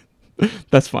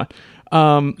 That's fine.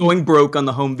 Going broke on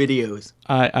the home videos.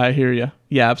 I hear you.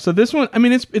 Yeah. So this one, I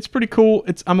mean, it's pretty cool.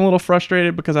 I'm a little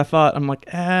frustrated because I'm like,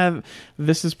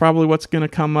 this is probably what's going to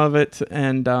come of it,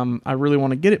 and I really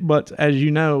want to get it. But as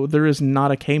you know, there is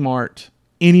not a Kmart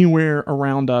anywhere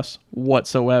around us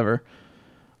whatsoever.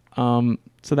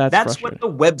 So that's what the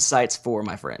website's for,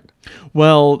 my friend.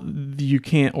 Well, you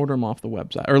can't order them off the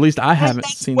website, or at least I haven't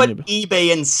seen them. That's what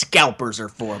eBay and scalpers are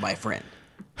for, my friend.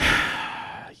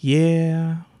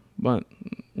 Yeah, but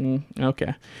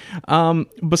okay.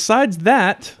 Besides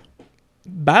that,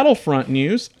 Battlefront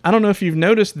news. I don't know if you've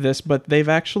noticed this, but they've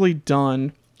actually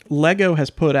done. Lego has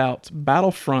put out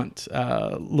Battlefront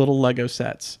little Lego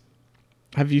sets.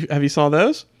 Have you saw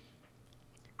those?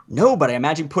 No, but I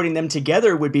imagine putting them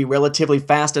together would be relatively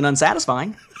fast and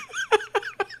unsatisfying.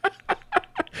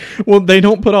 Well, they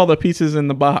don't put all the pieces in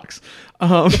the box. You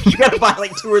gotta buy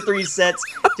like 2 or 3 sets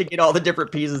to get all the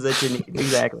different pieces that you need.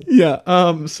 Exactly.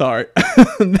 Yeah. Sorry.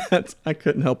 I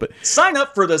couldn't help it. Sign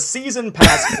up for the season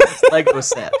pass Lego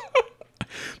set.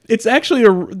 It's actually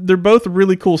they're both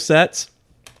really cool sets.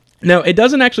 Now, it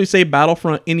doesn't actually say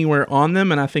Battlefront anywhere on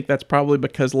them, and I think that's probably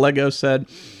because Lego said,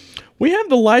 we have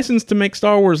the license to make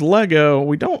Star Wars Lego.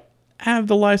 We don't have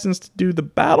the license to do the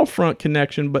Battlefront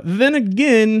connection, but then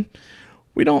again,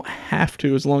 we don't have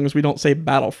to as long as we don't say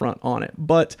Battlefront on it.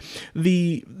 But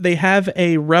they have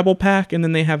a Rebel pack and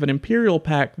then they have an Imperial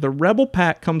pack. The Rebel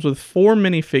pack comes with 4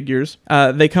 minifigures.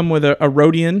 They come with a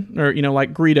Rodian, or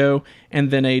like Greedo, and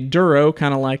then a Duro,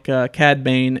 kind of like Cad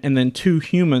Bane, and then 2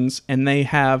 humans, and they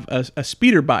have a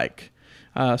speeder bike.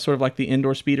 Sort of like the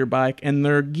indoor speeder bike, and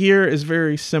their gear is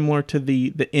very similar to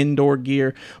the indoor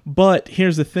gear. But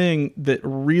here's the thing that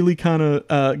really kind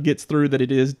of gets through, that it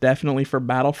is definitely for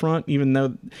Battlefront, even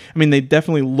though, they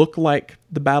definitely look like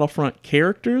the Battlefront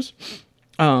characters.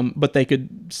 But they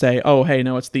could say, oh, hey,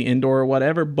 no, it's the indoor or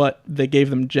whatever, but they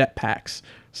gave them jetpacks.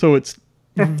 So it's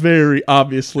very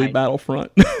obviously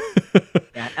Battlefront.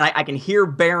 Yeah, and I can hear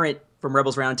Barrett from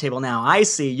Rebels Roundtable now. I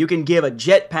see. You can give a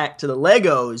jetpack to the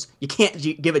Legos. You can't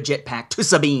give a jetpack to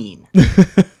Sabine.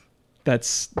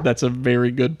 That's a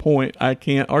very good point. I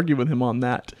can't argue with him on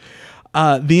that.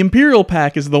 The Imperial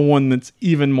pack is the one that's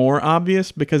even more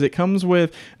obvious because it comes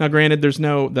with, now granted, there's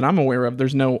no, that I'm aware of,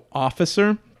 there's no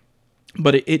officer,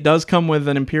 but it does come with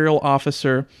an Imperial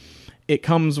officer. It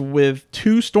comes with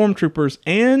 2 stormtroopers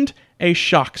and a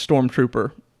shock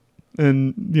stormtrooper.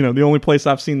 And, the only place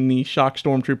I've seen the shock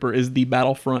stormtrooper is the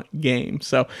Battlefront game.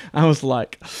 So I was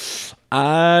like,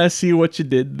 I see what you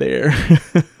did there.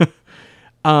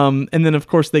 And then, of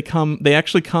course, they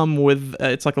actually come with,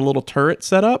 it's like a little turret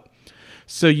setup.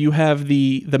 So you have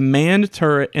the manned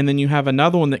turret, and then you have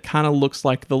another one that kind of looks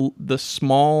like the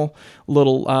small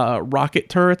little rocket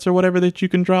turrets or whatever that you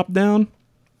can drop down.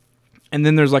 And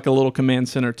then there's like a little command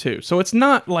center too. So it's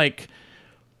not like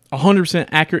 100%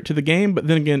 accurate to the game, but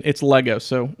then again, it's Lego,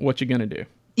 so what you gonna do?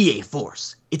 EA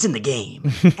Force, it's in the game,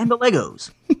 and the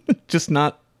Legos. Just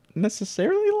not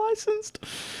necessarily licensed.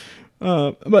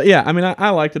 But yeah, I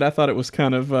liked it. I thought it was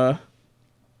kind of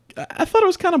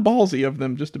ballsy of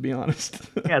them, just to be honest.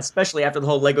 Yeah, especially after the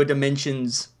whole Lego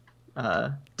Dimensions,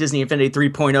 Disney Infinity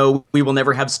 3.0, we will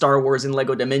never have Star Wars in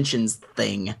Lego Dimensions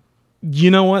thing.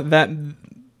 You know what?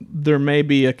 There may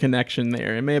be a connection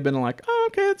there. It may have been like, oh,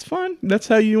 okay, that's fine. That's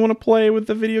how you want to play with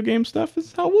the video game stuff. This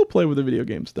is how we'll play with the video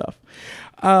game stuff.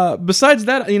 Besides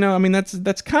that,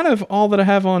 that's kind of all that I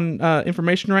have on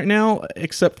information right now,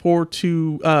 except for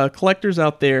to collectors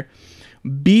out there,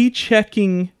 be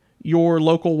checking your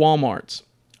local Walmarts.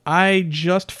 I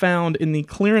just found in the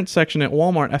clearance section at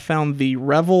Walmart, I found the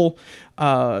Revel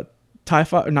the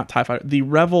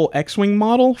Revel X-Wing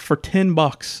model for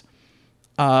 $10.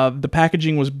 The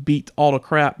packaging was beat all to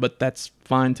crap, but that's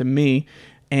fine to me.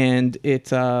 And it,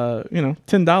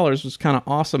 $10 was kind of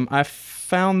awesome. I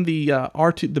found the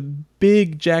the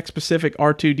big Jakks Pacific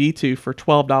R2-D2 for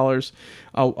 $12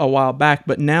 a while back,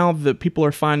 but now the people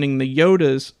are finding the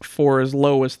Yodas for as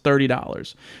low as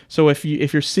 $30. So if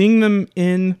you're seeing them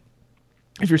in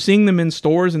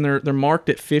stores and they're marked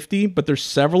at $50, but there's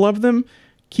several of them,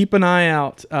 keep an eye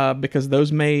out because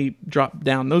those may drop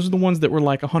down. Those are the ones that were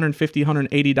like $150,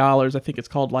 $180. I think it's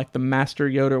called like the Master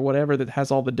Yoda or whatever that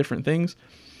has all the different things.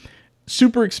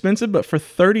 Super expensive, but for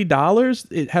 $30,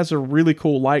 it has a really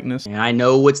cool likeness. And I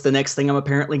know what's the next thing I'm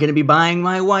apparently going to be buying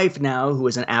my wife now, who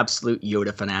is an absolute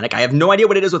Yoda fanatic. I have no idea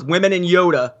what it is with women and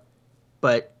Yoda,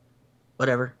 but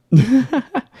whatever.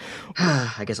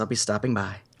 I guess I'll be stopping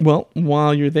by. Well,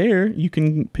 while you're there, you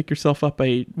can pick yourself up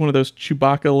one of those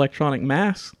Chewbacca electronic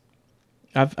masks.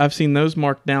 I've seen those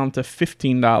marked down to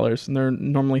 $15, and they're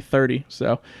normally $30.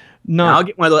 So, no, I'll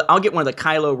get one of the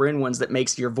Kylo Ren ones that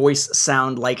makes your voice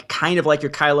sound like kind of like your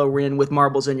Kylo Ren with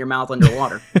marbles in your mouth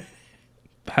underwater.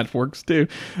 That works too.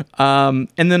 And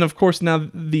then, of course, now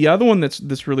the other one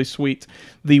that's really sweet,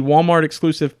 the Walmart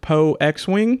exclusive Poe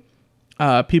X-Wing.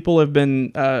 People have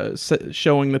been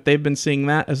showing that they've been seeing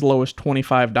that as low as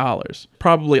 $25.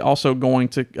 Probably also going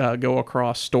to go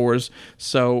across stores,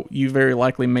 so you very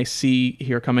likely may see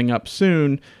here coming up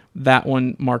soon that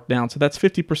one marked down. So that's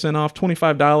 50% off.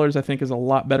 $25 I think is a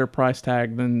lot better price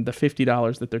tag than the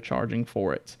 $50 that they're charging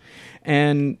for it.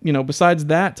 And besides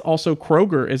that, also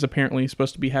Kroger is apparently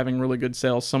supposed to be having really good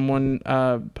sales. Someone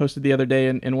posted the other day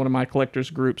in one of my collectors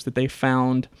groups that they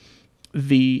found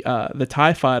the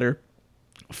TIE Fighter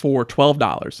for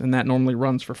 $12, and that normally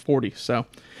runs for $40. So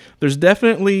there's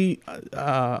definitely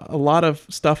a lot of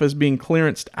stuff is being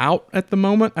clearanced out at the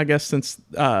moment, I guess, since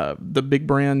the big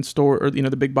brand store, or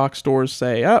the big box stores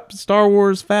say, Star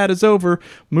Wars fad is over,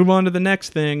 move on to the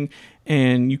next thing,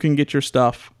 and you can get your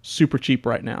stuff super cheap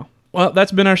right now. Well,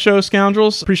 that's been our show,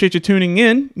 Scoundrels. Appreciate you tuning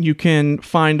in. You can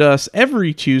find us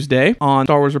every Tuesday on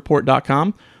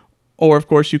StarWarsReport.com, or of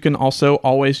course you can also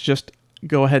always just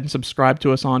go ahead and subscribe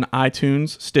to us on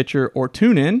iTunes, Stitcher, or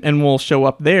TuneIn, and we'll show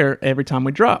up there every time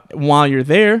we drop. While you're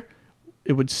there,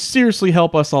 it would seriously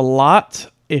help us a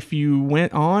lot if you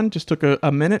went on, just took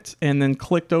a minute, and then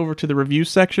clicked over to the review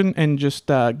section and just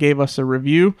gave us a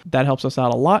review. That helps us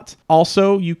out a lot.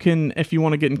 Also, you can, if you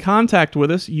want to get in contact with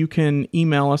us, you can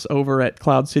email us over at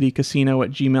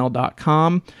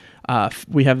cloudcitycasino@gmail.com.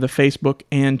 We have the Facebook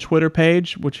and Twitter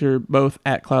page, which are both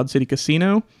at Cloud City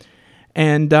Casino.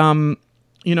 And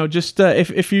just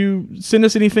if you send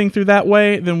us anything through that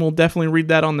way, then we'll definitely read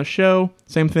that on the show.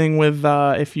 Same thing with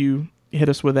if you hit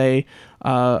us with a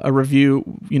review,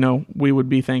 we would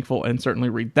be thankful and certainly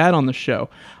read that on the show.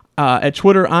 At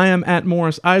Twitter, I am at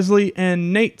Morris Isley.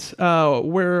 And Nate,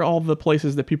 where are all the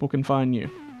places that people can find you?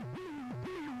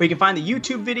 Where you can find the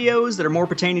YouTube videos that are more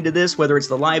pertaining to this, whether it's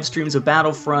the live streams of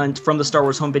Battlefront from the Star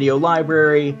Wars Home Video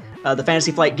Library, the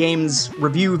Fantasy Flight Games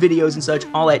review videos and such,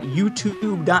 all at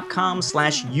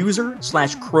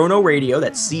youtube.com/user/Chrono Radio.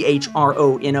 That's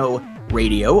CHRONO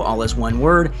Radio, all as one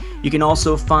word. You can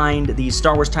also find the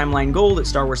Star Wars Timeline Gold at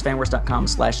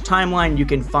StarWarsFanWars.com/timeline. You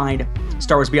can find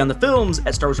Star Wars Beyond the Films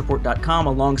at StarWarsReport.com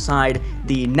alongside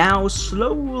the now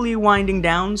slowly winding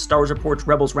down Star Wars Report's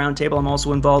Rebels Roundtable I'm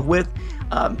also involved with.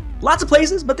 Lots of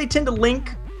places, but they tend to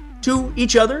link to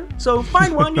each other. So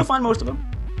find one, you'll find most of them.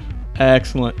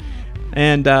 Excellent.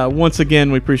 And once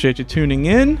again, we appreciate you tuning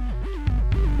in.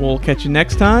 We'll catch you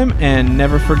next time, and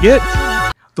never forget...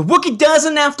 The Wookiee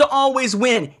doesn't have to always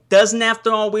win. Doesn't have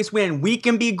to always win. We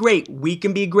can be great. We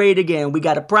can be great again. We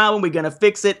got a problem. We're going to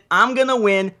fix it. I'm going to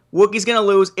win. Wookiee's going to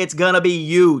lose. It's going to be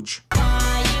huge.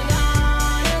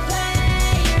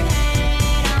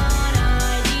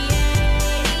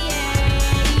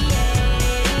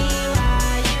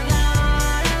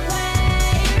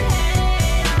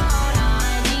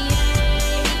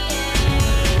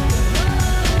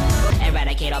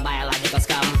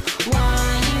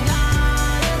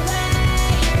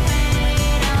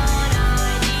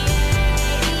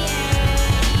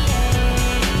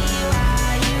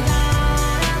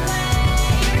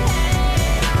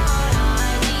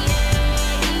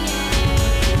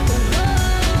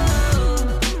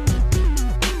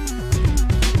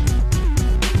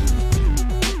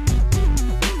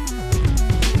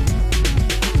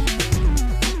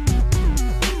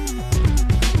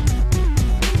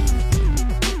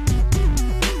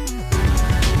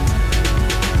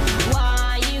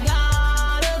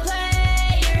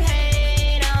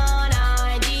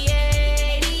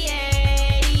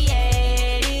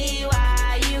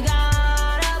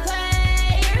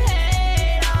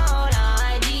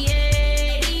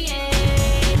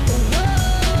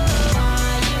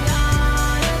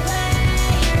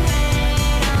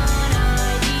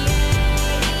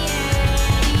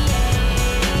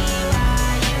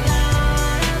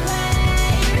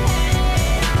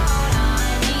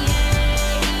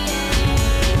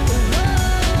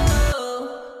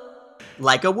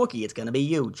 Like a Wookiee, it's going to be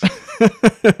huge.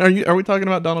 Are we talking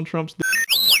about Donald Trump's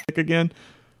dick again?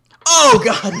 Oh,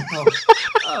 God, no.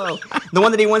 Oh. The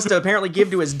one that he wants to apparently give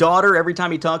to his daughter every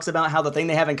time he talks about how the thing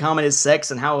they have in common is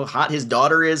sex and how hot his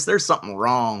daughter is. There's something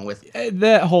wrong with it.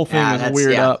 That whole thing is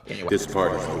weird up. Anyway. This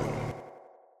part is over.